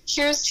like,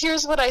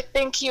 here's what I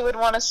think he would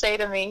want to say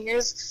to me.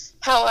 Here's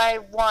how I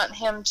want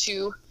him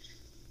to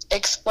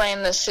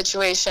explain this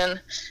situation.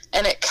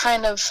 And it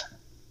kind of,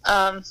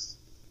 and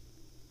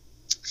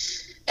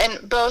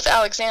both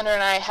Alexander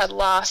and I had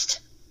lost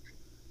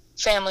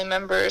family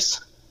members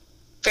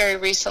very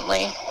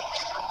recently,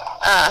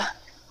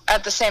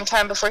 at the same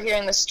time before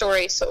hearing the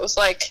story. So it was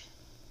like,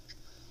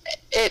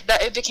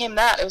 it became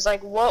that. It was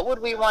like, what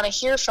would we want to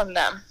hear from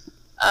them?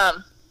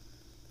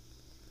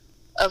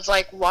 Of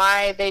like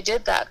why they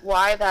did that,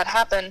 why that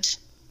happened.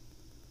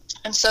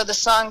 And so the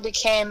song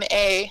became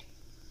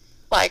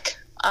like,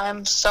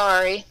 I'm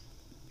sorry,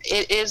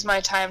 it is my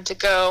time to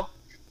go.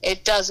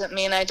 It doesn't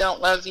mean I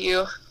don't love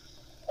you.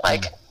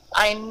 Like,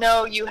 I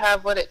know you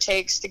have what it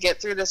takes to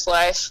get through this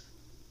life.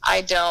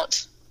 I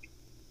don't.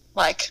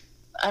 Like,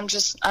 I'm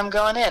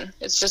going in.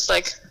 It's just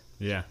like,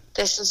 yeah,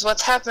 this is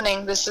what's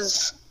happening.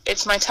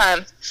 It's my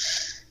time.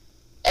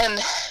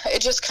 And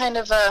it just kind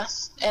of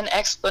an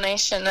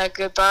explanation, a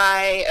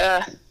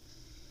goodbye,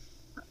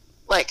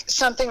 like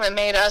something that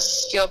made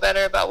us feel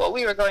better about what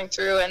we were going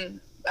through, and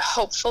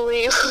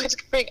hopefully would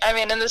bring, I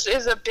mean, and this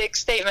is a big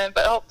statement,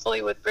 but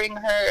hopefully would bring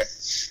her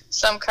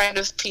some kind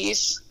of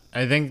peace.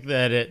 I think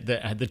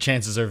that the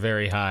chances are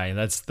very high.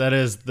 That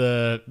is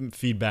the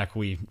feedback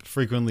we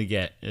frequently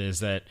get, is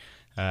that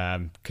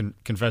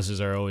confessors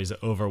are always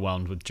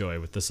overwhelmed with joy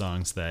with the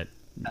songs that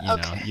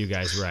you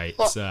guys write.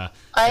 Well, So,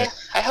 I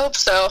hope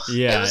so.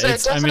 Yeah, it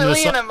was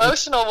definitely an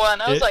emotional one.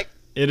 I was like,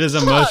 it is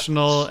fuck.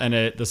 emotional,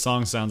 and the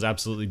song sounds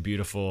absolutely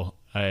beautiful.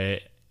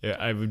 I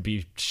would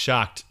be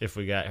shocked if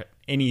we got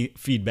any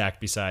feedback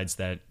besides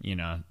that,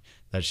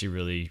 that she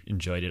really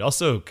enjoyed it.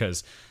 Also,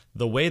 because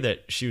the way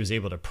that she was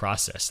able to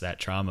process that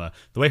trauma,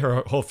 the way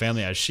her whole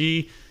family has,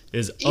 she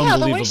is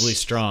unbelievably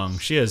strong.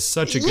 She has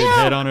such a good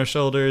head on her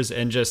shoulders,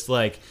 and just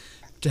like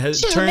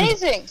she's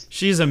amazing.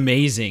 She's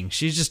amazing.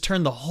 She's just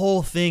turned the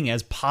whole thing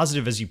as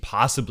positive as you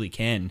possibly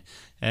can,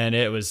 and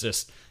it was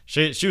just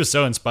she was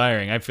so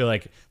inspiring. I feel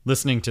like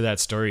listening to that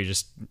story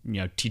just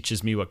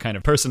teaches me what kind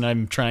of person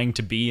I'm trying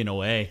to be in a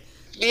way.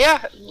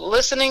 Yeah,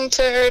 listening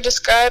to her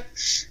describe,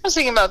 I was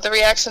thinking about the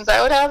reactions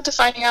I would have to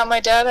finding out my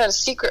dad had a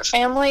secret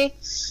family,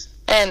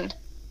 and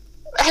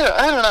I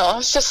don't know. I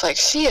was just like,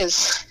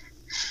 she's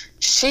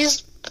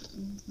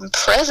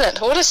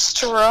present. What a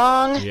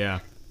strong,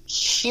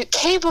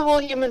 capable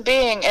human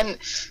being. And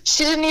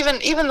she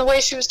didn't even the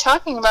way she was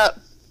talking about,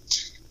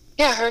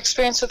 her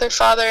experience with her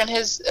father and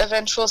his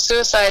eventual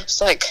suicide. It's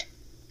like,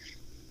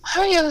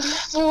 how are you?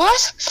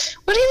 What?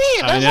 What do you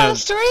mean? That's how the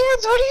story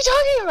ends? What are you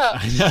talking about?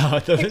 I know.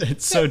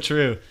 It's so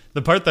true.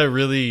 The part that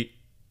really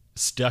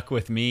stuck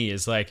with me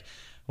is like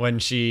when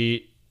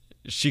she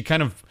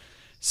kind of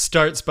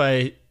starts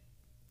by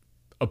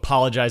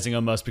apologizing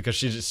almost, because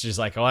she's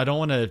like, oh, I don't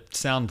want to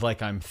sound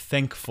like I'm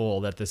thankful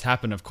that this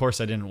happened. Of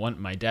course, I didn't want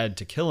my dad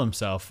to kill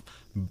himself.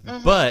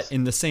 Mm-hmm. But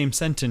in the same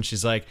sentence,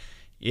 she's like,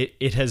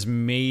 it has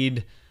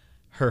made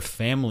her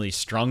family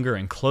stronger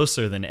and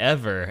closer than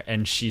ever,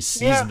 and she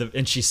sees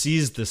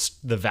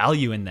the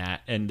value in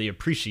that and the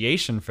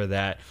appreciation for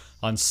that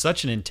on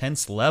such an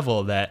intense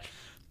level that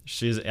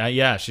she's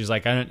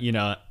like, I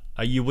don't,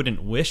 you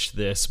wouldn't wish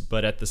this,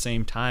 but at the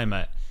same time,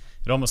 it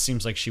almost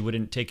seems like she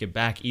wouldn't take it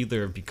back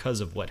either because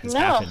of what has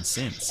happened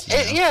since.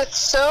 It's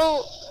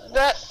so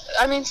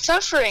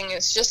suffering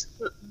is just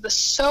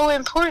so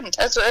important.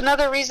 That's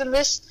another reason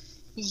this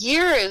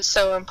year is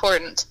so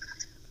important.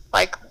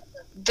 Like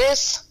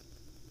this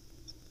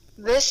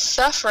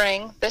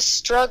suffering, this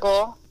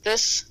struggle,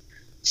 this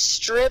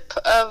strip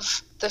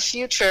of the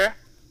future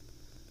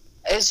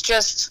it's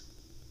just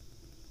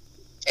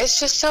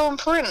so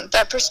important,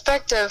 that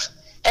perspective.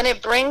 And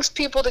it brings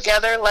people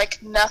together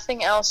like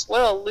nothing else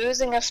will.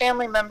 Losing a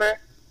family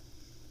member,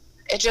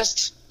 it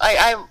just,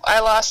 I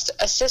lost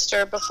a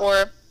sister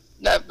before,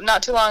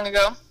 not too long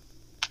ago.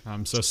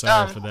 I'm so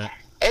sorry for that.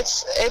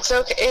 It's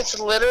okay. It's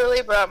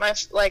literally brought my,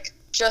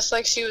 just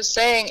like she was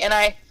saying, and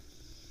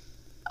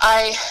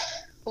I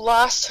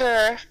lost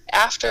her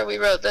after we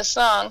wrote this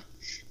song,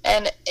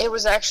 and it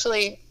was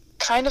actually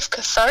kind of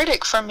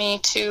cathartic for me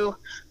to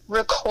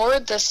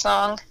record this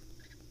song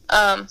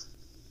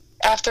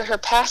after her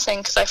passing,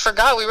 because I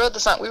forgot we wrote the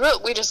song.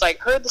 We just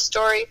heard the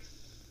story,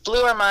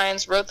 blew our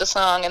minds, wrote the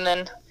song, and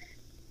then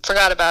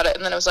forgot about it.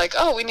 And then it was like,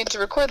 oh, we need to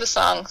record the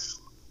song.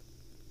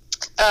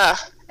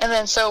 And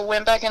then so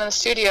went back into the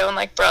studio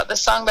and brought the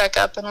song back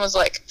up and was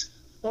like,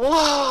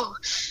 whoa,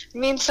 it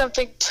means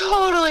something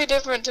totally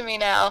different to me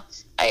now.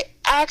 I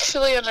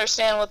actually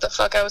understand what the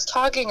fuck I was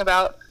talking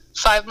about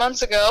 5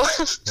 months ago.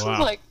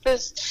 Wow.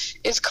 This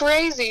is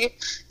crazy.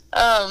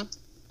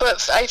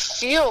 But I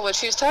feel what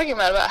she was talking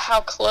about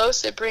how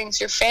close it brings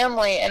your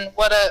family, and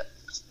what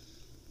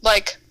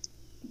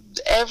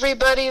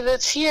everybody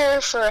that's here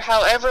for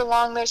however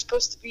long they're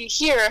supposed to be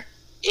here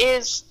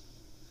is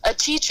a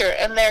teacher,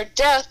 and their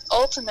death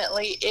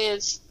ultimately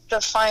is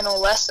the final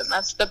lesson.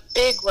 That's the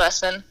big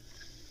lesson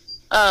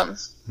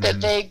that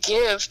they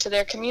give to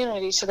their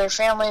community, to their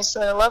families, to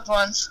their loved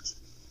ones,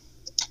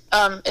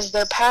 is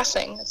their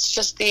passing. It's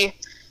just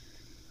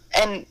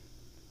and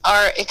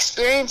our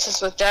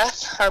experiences with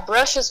death, our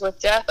brushes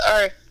with death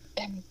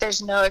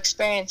there's no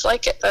experience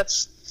like it.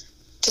 That's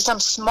to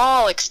some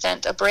small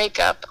extent a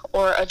breakup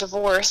or a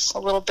divorce, a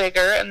little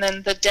bigger, and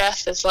then the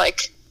death is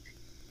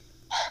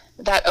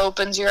that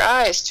opens your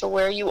eyes to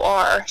where you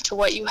are, to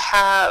what you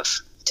have,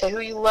 to who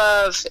you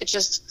love.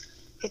 It's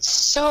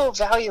so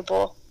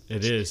valuable.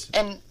 It is.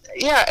 And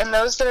and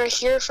those that are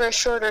here for a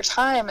shorter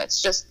time,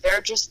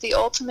 they're just the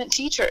ultimate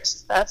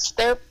teachers. That's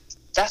their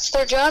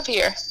job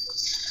here.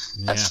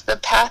 That's the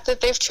path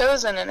that they've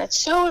chosen, and it's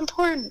so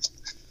important.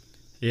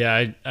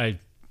 Yeah, I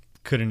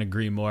couldn't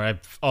agree more.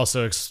 I've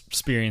also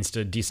experienced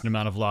a decent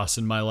amount of loss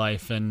in my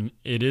life, and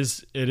it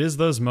is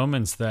those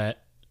moments that,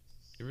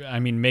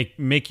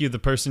 make you the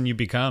person you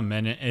become.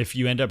 And if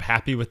you end up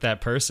happy with that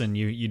person,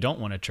 you don't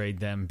want to trade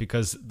them,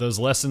 because those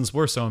lessons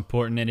were so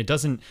important. And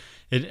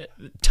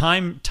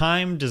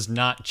time does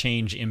not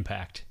change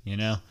impact,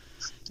 the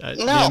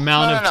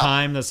amount of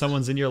time that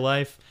someone's in your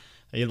life,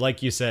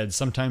 like you said,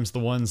 sometimes the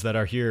ones that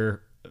are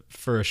here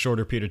for a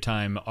shorter period of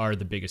time are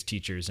the biggest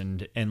teachers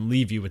and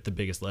leave you with the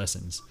biggest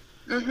lessons.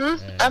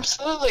 Mm-hmm.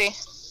 Absolutely.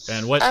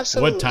 And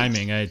what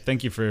timing. I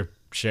thank you for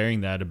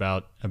sharing that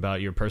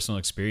about your personal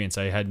experience.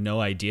 I had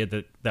no idea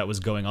that was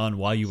going on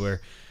while you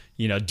were,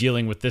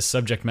 dealing with this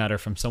subject matter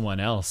from someone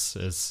else.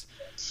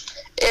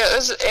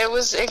 It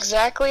was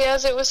exactly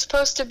as it was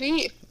supposed to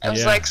be. It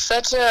was like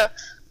such a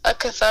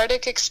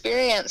cathartic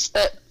experience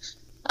that,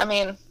 I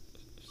mean.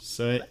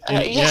 So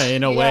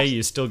in a way,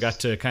 you still got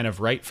to kind of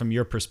write from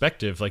your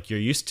perspective, like you're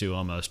used to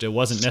almost. It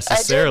wasn't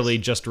necessarily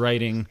just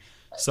writing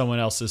someone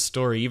else's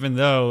story, even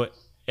though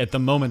at the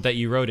moment that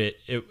you wrote it,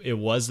 it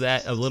was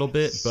that a little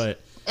bit, but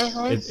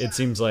it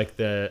seems like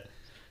that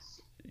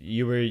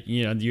you were,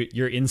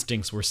 your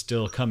instincts were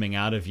still coming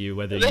out of you,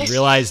 whether you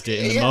realized it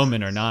in the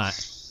moment or not.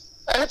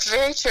 That's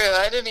very true.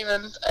 I didn't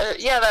even,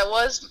 that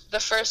was the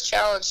first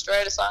challenge, to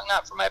write a song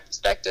not from my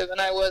perspective, and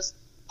I was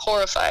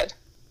horrified.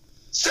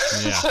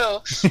 Yeah.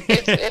 So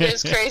it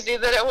is crazy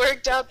that it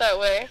worked out that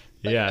way.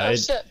 But,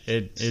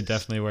 it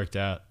definitely worked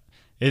out.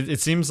 It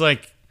seems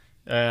like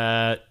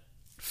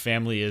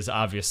family is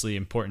obviously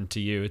important to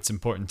you. It's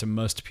important to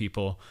most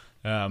people.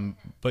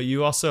 But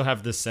you also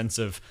have this sense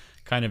of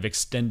kind of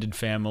extended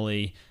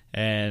family.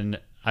 And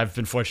I've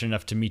been fortunate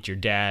enough to meet your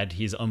dad.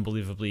 He's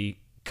unbelievably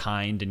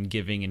kind and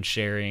giving and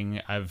sharing.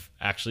 I've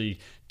actually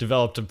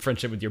developed a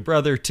friendship with your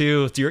brother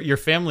too. Your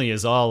family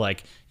is all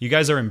like, you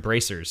guys are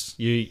embracers.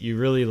 You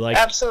really like,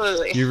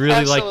 absolutely. You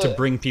really like to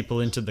bring people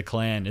into the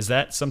clan. Is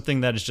that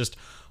something that has just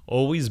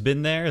always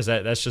been there? Is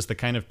that's just the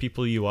kind of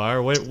people you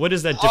are? What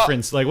is that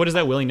difference? Like, what is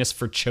that willingness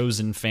for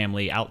chosen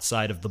family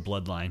outside of the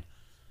bloodline?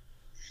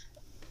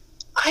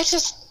 I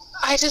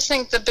just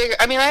think the bigger,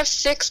 I have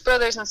 6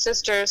 brothers and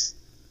sisters,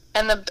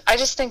 and I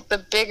just think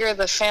the bigger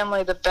the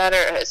family, the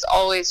better has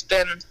always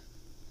been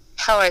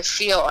how I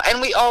feel.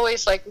 And we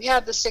always, we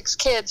had the 6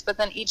 kids, but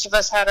then each of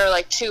us had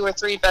our 2 or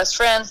 3 best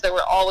friends that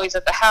were always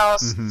at the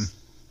house. Mm-hmm.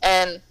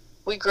 And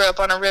we grew up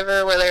on a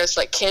river where there's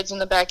kids in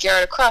the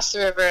backyard across the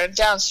river and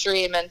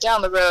downstream and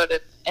down the road,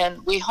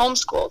 and we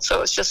homeschooled.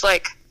 So it's just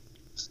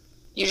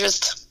you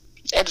just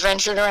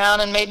adventured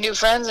around and made new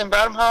friends and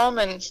brought them home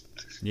and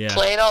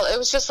played all. It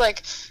was just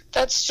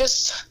that's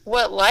just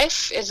what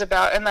life is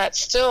about, and that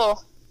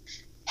still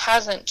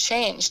hasn't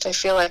changed. I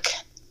feel like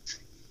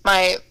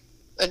my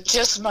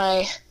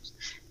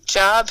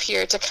job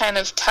here to kind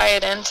of tie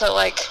it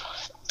into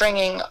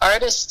bringing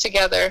artists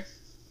together.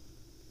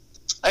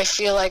 I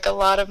feel like a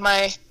lot of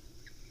my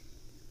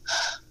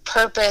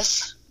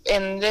purpose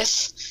in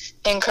this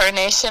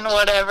incarnation,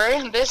 whatever,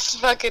 in this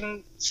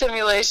fucking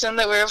simulation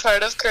that we're a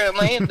part of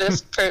currently in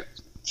this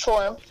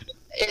form,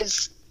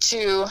 is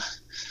to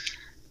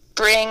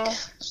bring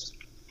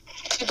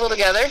people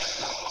together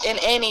in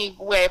any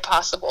way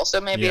possible.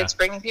 So maybe it's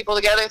bringing people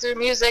together through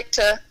music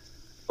to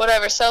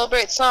whatever,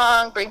 celebrate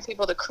song, bring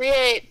people to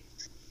create,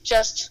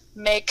 just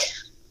make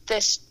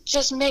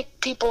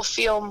people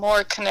feel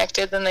more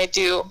connected than they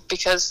do,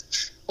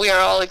 because we are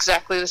all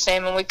exactly the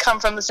same and we come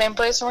from the same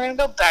place and we're going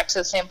to go back to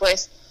the same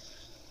place.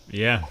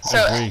 Yeah, so,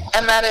 I agree.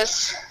 And that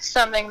is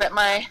something that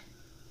my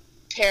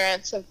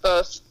parents have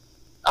both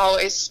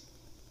always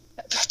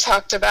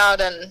talked about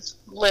and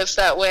lived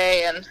that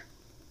way. And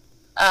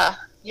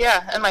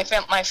and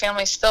my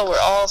family still, we're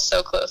all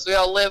so close. We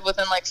all live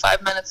within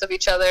 5 minutes of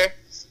each other.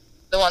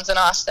 The ones in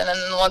Austin and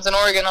the ones in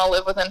Oregon all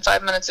live within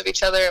 5 minutes of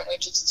each other, and we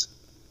just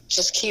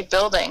keep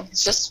building.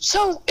 It's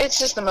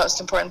just the most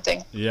important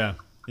thing. Yeah,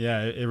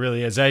 it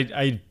really is.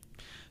 I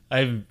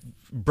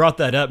brought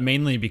that up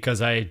mainly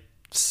because I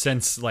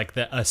sense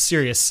a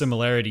serious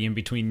similarity in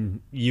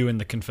between you and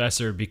the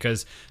Confessor,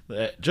 because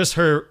just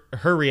her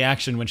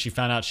reaction when she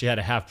found out she had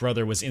a half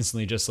brother was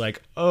instantly just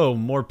oh,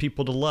 more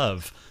people to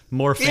love,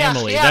 more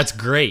family. Yeah. That's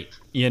great.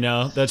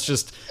 That's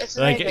just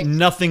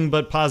nothing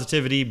but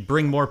positivity.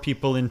 Bring more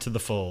people into the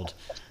fold.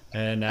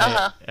 And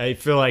I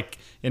feel like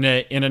in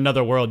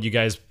another world, you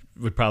guys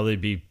would probably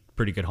be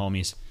pretty good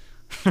homies.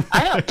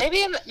 I know.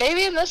 Maybe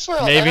in this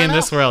world. Maybe in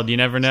this world. You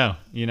never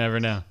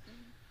know.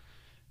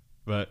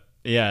 But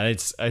yeah,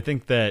 I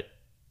think that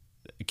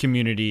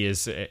community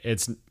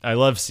I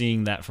love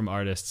seeing that from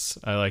artists.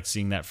 I like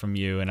seeing that from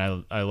you, and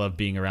I love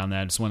being around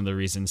that. It's one of the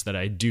reasons that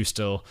I do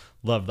still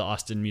love the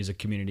Austin music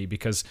community,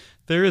 because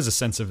there is a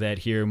sense of that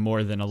here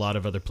more than a lot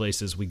of other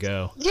places we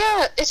go.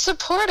 Yeah, it's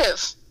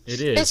supportive. It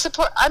is. It's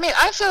support.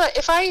 I feel like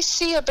if I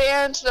see a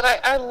band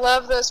that I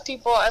love those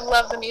people, I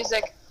love the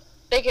music,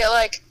 they get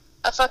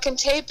a fucking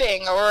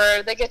taping,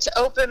 or they get to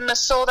open a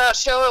sold out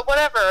show at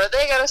whatever, or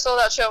they got a sold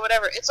out show,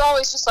 whatever. It's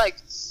always just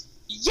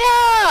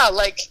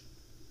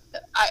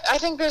I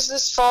think there's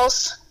this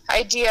false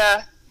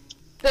idea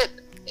that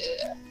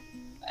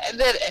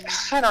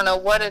I don't know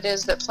what it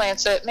is that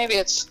plants it. Maybe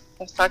it's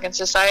fucking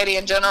society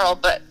in general,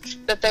 but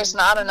that there's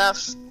not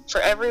enough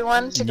for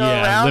everyone to go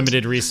around. Yeah,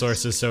 limited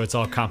resources, so it's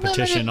all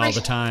competition all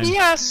the time.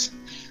 Yes,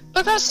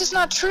 but that's just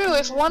not true.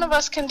 If one of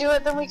us can do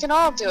it, then we can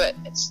all do it.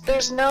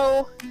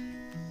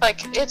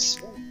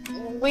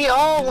 We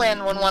all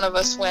win when one of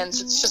us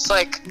wins. It's just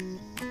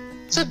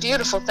it's a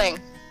beautiful thing.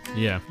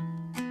 Yeah.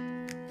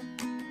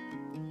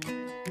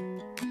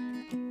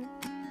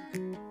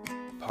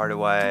 Part of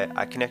why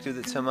I connected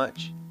with it so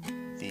much,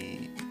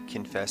 the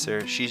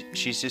Confessor,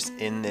 she's just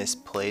in this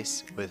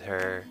place with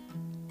her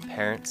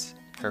parents,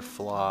 her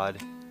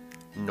flawed,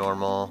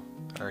 normal,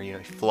 or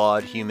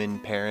flawed human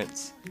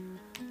parents,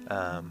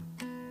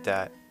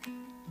 that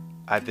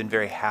I've been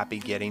very happy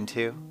getting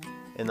to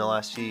in the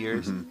last few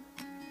years,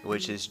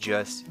 which is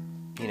just,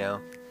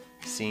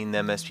 seeing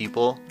them as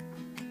people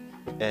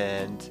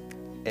and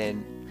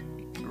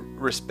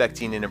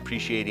respecting and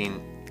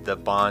appreciating the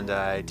bond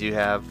I do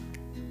have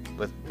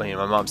with, my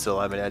mom's still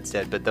alive, my dad's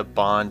dead, but the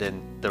bond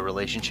and the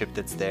relationship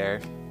that's there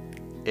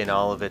in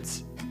all of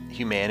its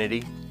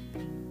humanity,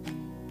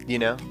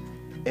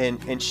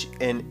 and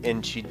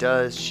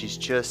she's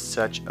just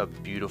such a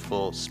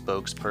beautiful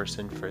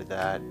spokesperson for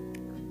that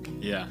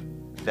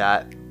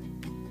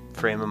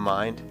frame of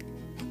mind.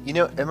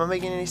 Am I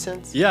making any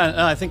sense? Yeah,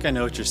 no, I think I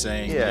know what you're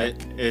saying. Yeah.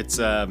 It's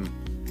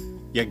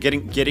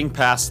getting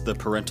past the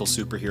parental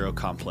superhero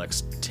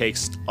complex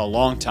takes a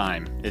long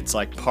time. It's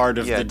like part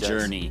of the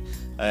journey.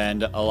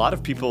 And a lot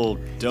of people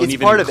don't it's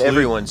part of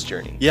everyone's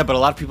journey. Yeah, but a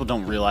lot of people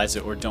don't realize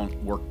it or don't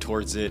work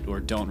towards it or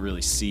don't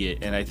really see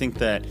it. And I think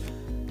that,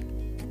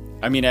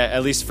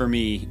 at least for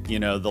me,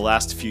 the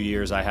last few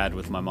years I had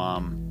with my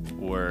mom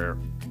were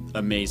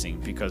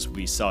amazing because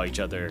we saw each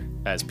other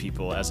as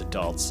people, as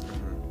adults,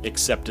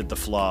 accepted the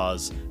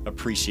flaws,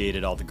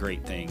 appreciated all the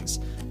great things.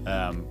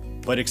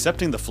 But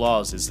accepting the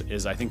flaws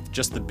is I think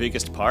just the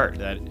biggest part.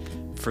 That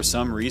for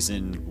some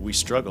reason we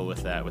struggle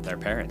with that with our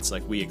parents.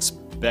 Like we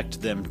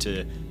expect them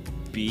to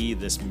be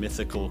this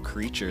mythical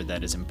creature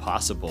that is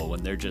impossible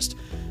when they're just,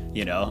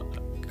 a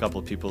couple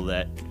of people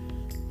that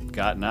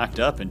got knocked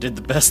up and did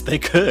the best they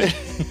could.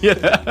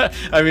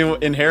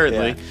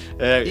 Inherently.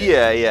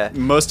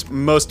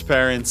 Most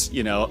parents,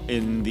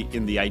 in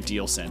the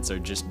ideal sense, are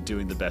just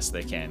doing the best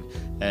they can,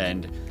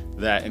 and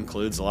that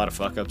includes a lot of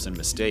fuck ups and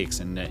mistakes,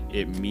 and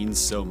it means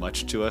so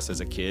much to us as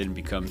a kid and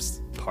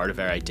becomes part of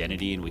our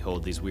identity, and we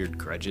hold these weird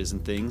grudges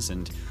and things,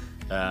 and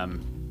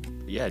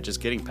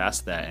just getting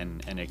past that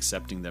and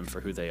accepting them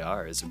for who they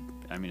are is,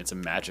 it's a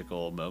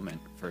magical moment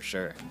for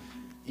sure.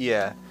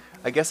 Yeah,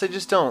 I guess I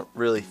just don't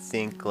really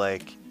think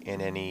like in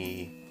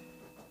any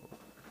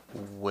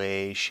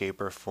way,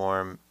 shape, or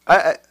form.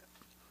 I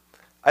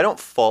don't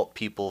fault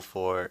people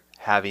for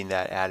having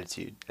that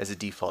attitude as a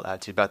default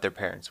attitude about their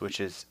parents, which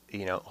is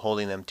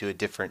holding them to a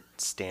different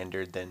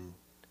standard than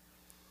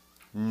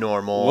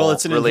normal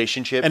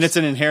relationship. And it's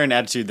an inherent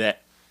attitude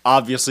that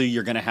obviously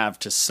you're going to have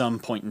to some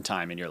point in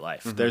time in your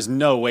life. Mm-hmm. There's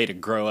no way to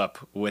grow up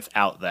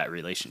without that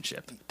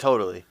relationship.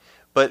 Totally.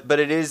 But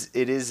it is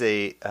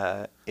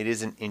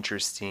an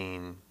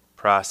interesting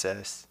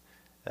process.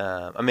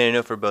 I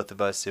know for both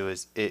of us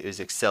it was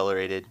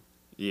accelerated.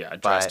 Yeah,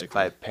 drastically.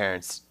 By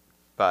parents,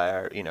 by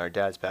our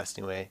dads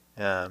passing away.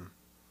 But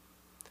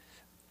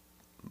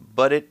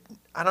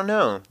I don't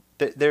know.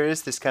 There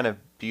is this kind of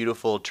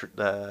beautiful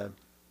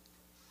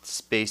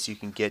space you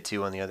can get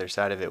to on the other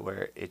side of it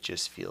where it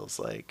just feels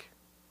like,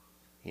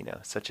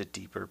 such a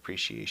deeper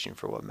appreciation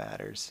for what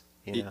matters.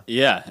 Yeah.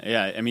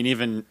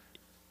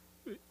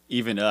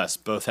 Even us,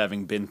 both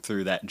having been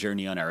through that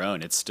journey on our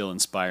own, it's still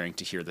inspiring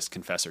to hear this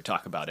confessor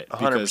talk about it.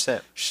 100%.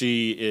 Because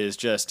she is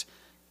just,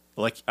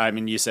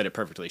 you said it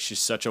perfectly.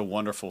 She's such a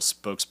wonderful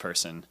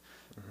spokesperson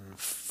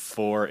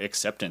for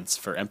acceptance,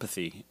 for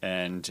empathy,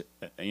 and,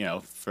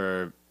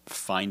 for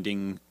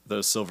finding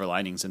those silver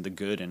linings in the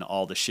good in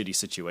all the shitty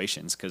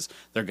situations, because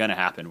they're going to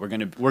happen. We're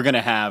going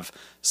to have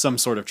some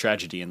sort of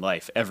tragedy in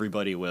life.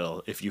 Everybody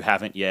will. If you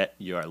haven't yet,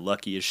 you are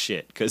lucky as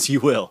shit, because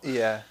you will.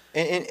 Yeah.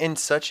 And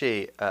such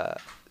a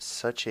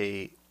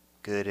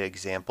good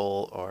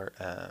example, or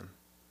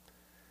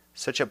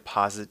such a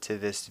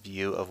positivist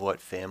view of what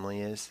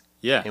family is.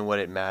 Yeah. And what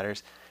it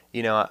matters.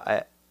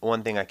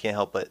 One thing I can't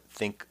help but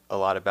think a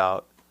lot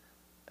about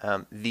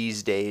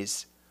these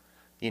days,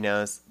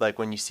 it's like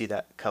when you see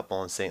that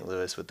couple in St.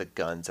 Louis with the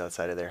guns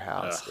outside of their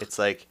house. Ugh. It's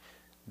like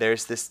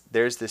there's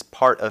this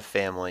part of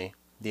family,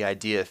 the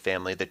idea of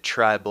family, the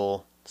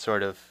tribal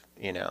sort of,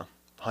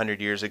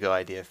 100 years ago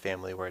idea of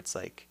family, where it's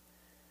like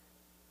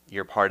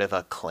you're part of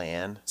a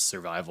clan.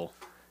 Survival.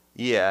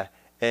 Yeah,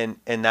 and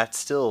that's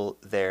still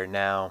there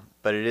now,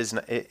 but it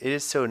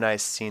is so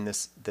nice seeing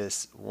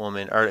this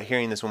woman, or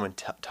hearing this woman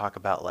talk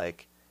about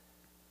like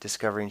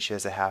discovering she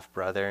has a half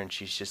brother, and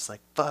she's just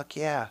like, fuck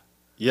yeah.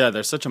 Yeah,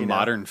 they're such a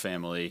modern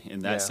family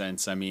in that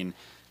sense.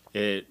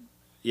 The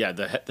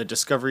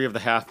discovery of the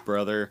half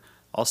brother,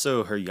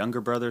 also her younger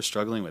brother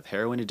struggling with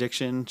heroin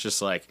addiction,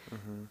 just like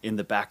in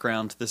the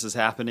background this is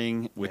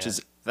happening, which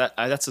is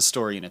that's a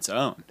story in its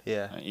own.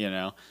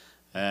 Yeah.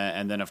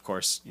 And then of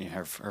course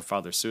her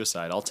father's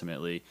suicide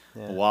ultimately,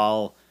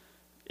 while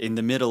in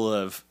the middle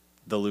of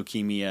the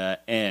leukemia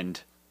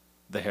and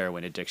the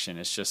heroin addiction.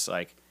 It's just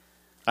like,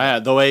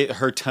 the way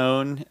her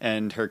tone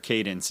and her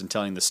cadence in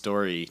telling the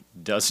story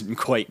doesn't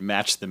quite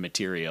match the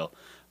material,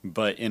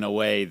 but in a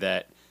way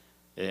that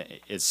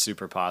is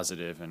super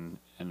positive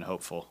and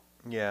hopeful.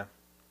 Yeah.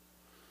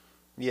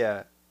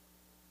 Yeah.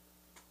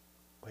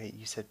 Wait,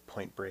 you said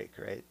Point Break,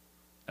 right?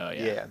 Oh,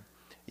 yeah.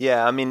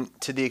 Yeah,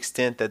 to the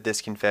extent that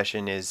this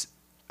confession is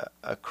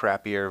a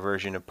crappier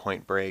version of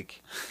Point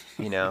Break,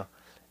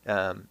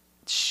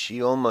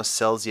 she almost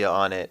sells you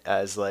on it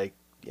as like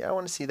yeah, I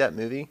want to see that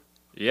movie.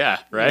 Yeah,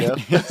 right?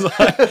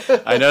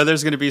 I know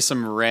there's going to be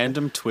some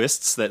random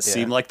twists that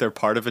seem like they're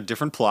part of a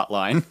different plot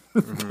line,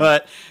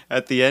 but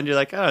at the end you're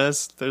like, oh,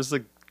 there's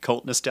a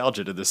cult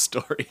nostalgia to this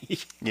story.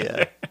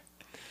 Yeah.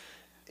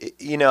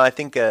 I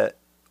think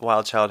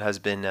Wild Child has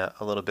been a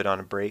little bit on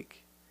a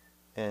break,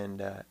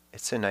 and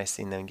it's a nice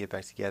thing to get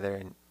back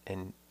together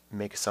and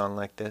make a song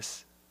like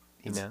this.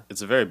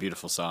 It's a very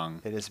beautiful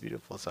song. It is a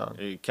beautiful song.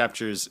 It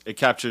captures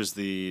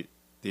the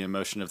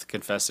emotion of the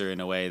confessor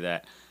in a way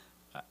that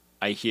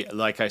I hear,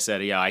 like I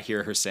said, I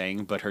hear her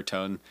saying, but her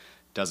tone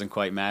doesn't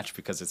quite match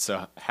because it's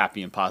so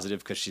happy and positive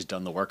because she's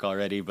done the work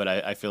already. But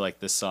I feel like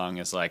this song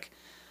is like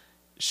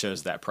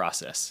shows that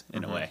process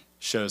in a way.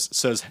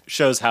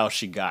 Shows how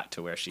she got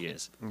to where she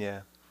is.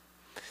 Yeah,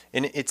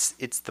 and it's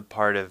the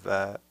part of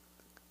I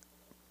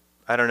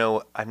don't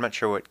know. I'm not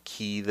sure what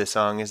key the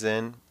song is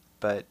in,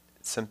 but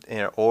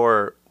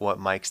or what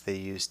mics they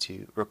used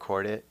to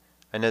record it.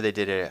 I know they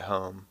did it at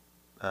home,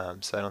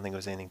 so I don't think it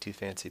was anything too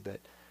fancy, but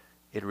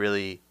it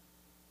really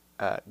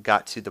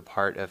got to the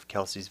part of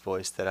Kelsey's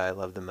voice that I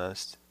love the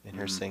most in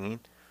her singing.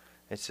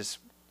 It's just,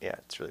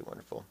 it's really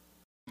wonderful.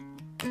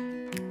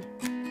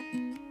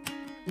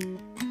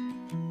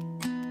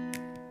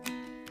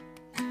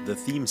 The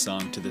theme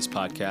song to this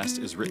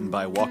podcast is written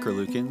by Walker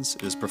Lukens.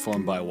 It is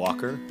performed by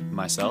Walker,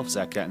 myself,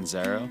 Zach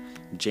Gattanzaro,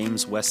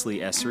 James Wesley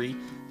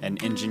Essery,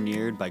 and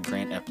engineered by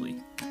Grant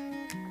Epley.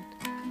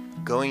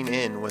 Going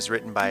In was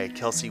written by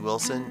Kelsey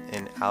Wilson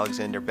and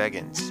Alexander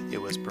Beggins.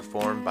 It was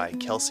performed by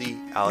Kelsey,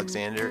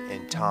 Alexander,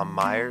 and Tom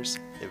Myers.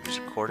 It was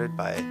recorded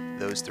by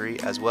those three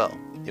as well.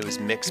 It was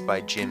mixed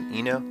by Jim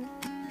Eno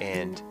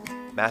and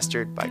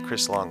mastered by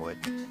Chris Longwood.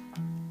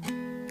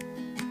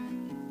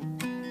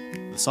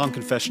 The Song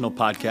Confessional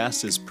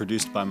podcast is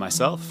produced by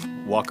myself,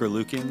 Walker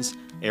Lukens,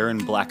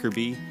 Aaron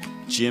Blackerby,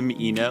 Jim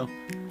Eno,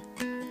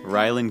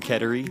 Rylan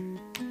Kettery,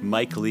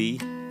 Mike Lee,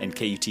 and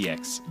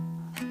KUTX.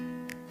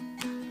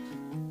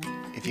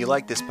 If you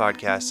like this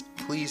podcast,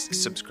 please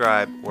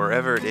subscribe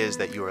wherever it is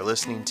that you are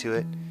listening to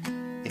it.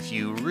 If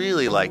you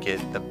really like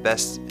it, the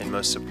best and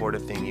most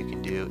supportive thing you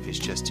can do is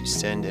just to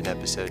send an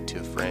episode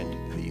to a friend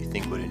who you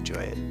think would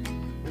enjoy it.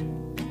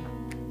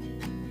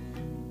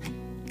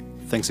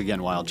 Thanks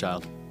again, Wild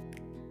Child.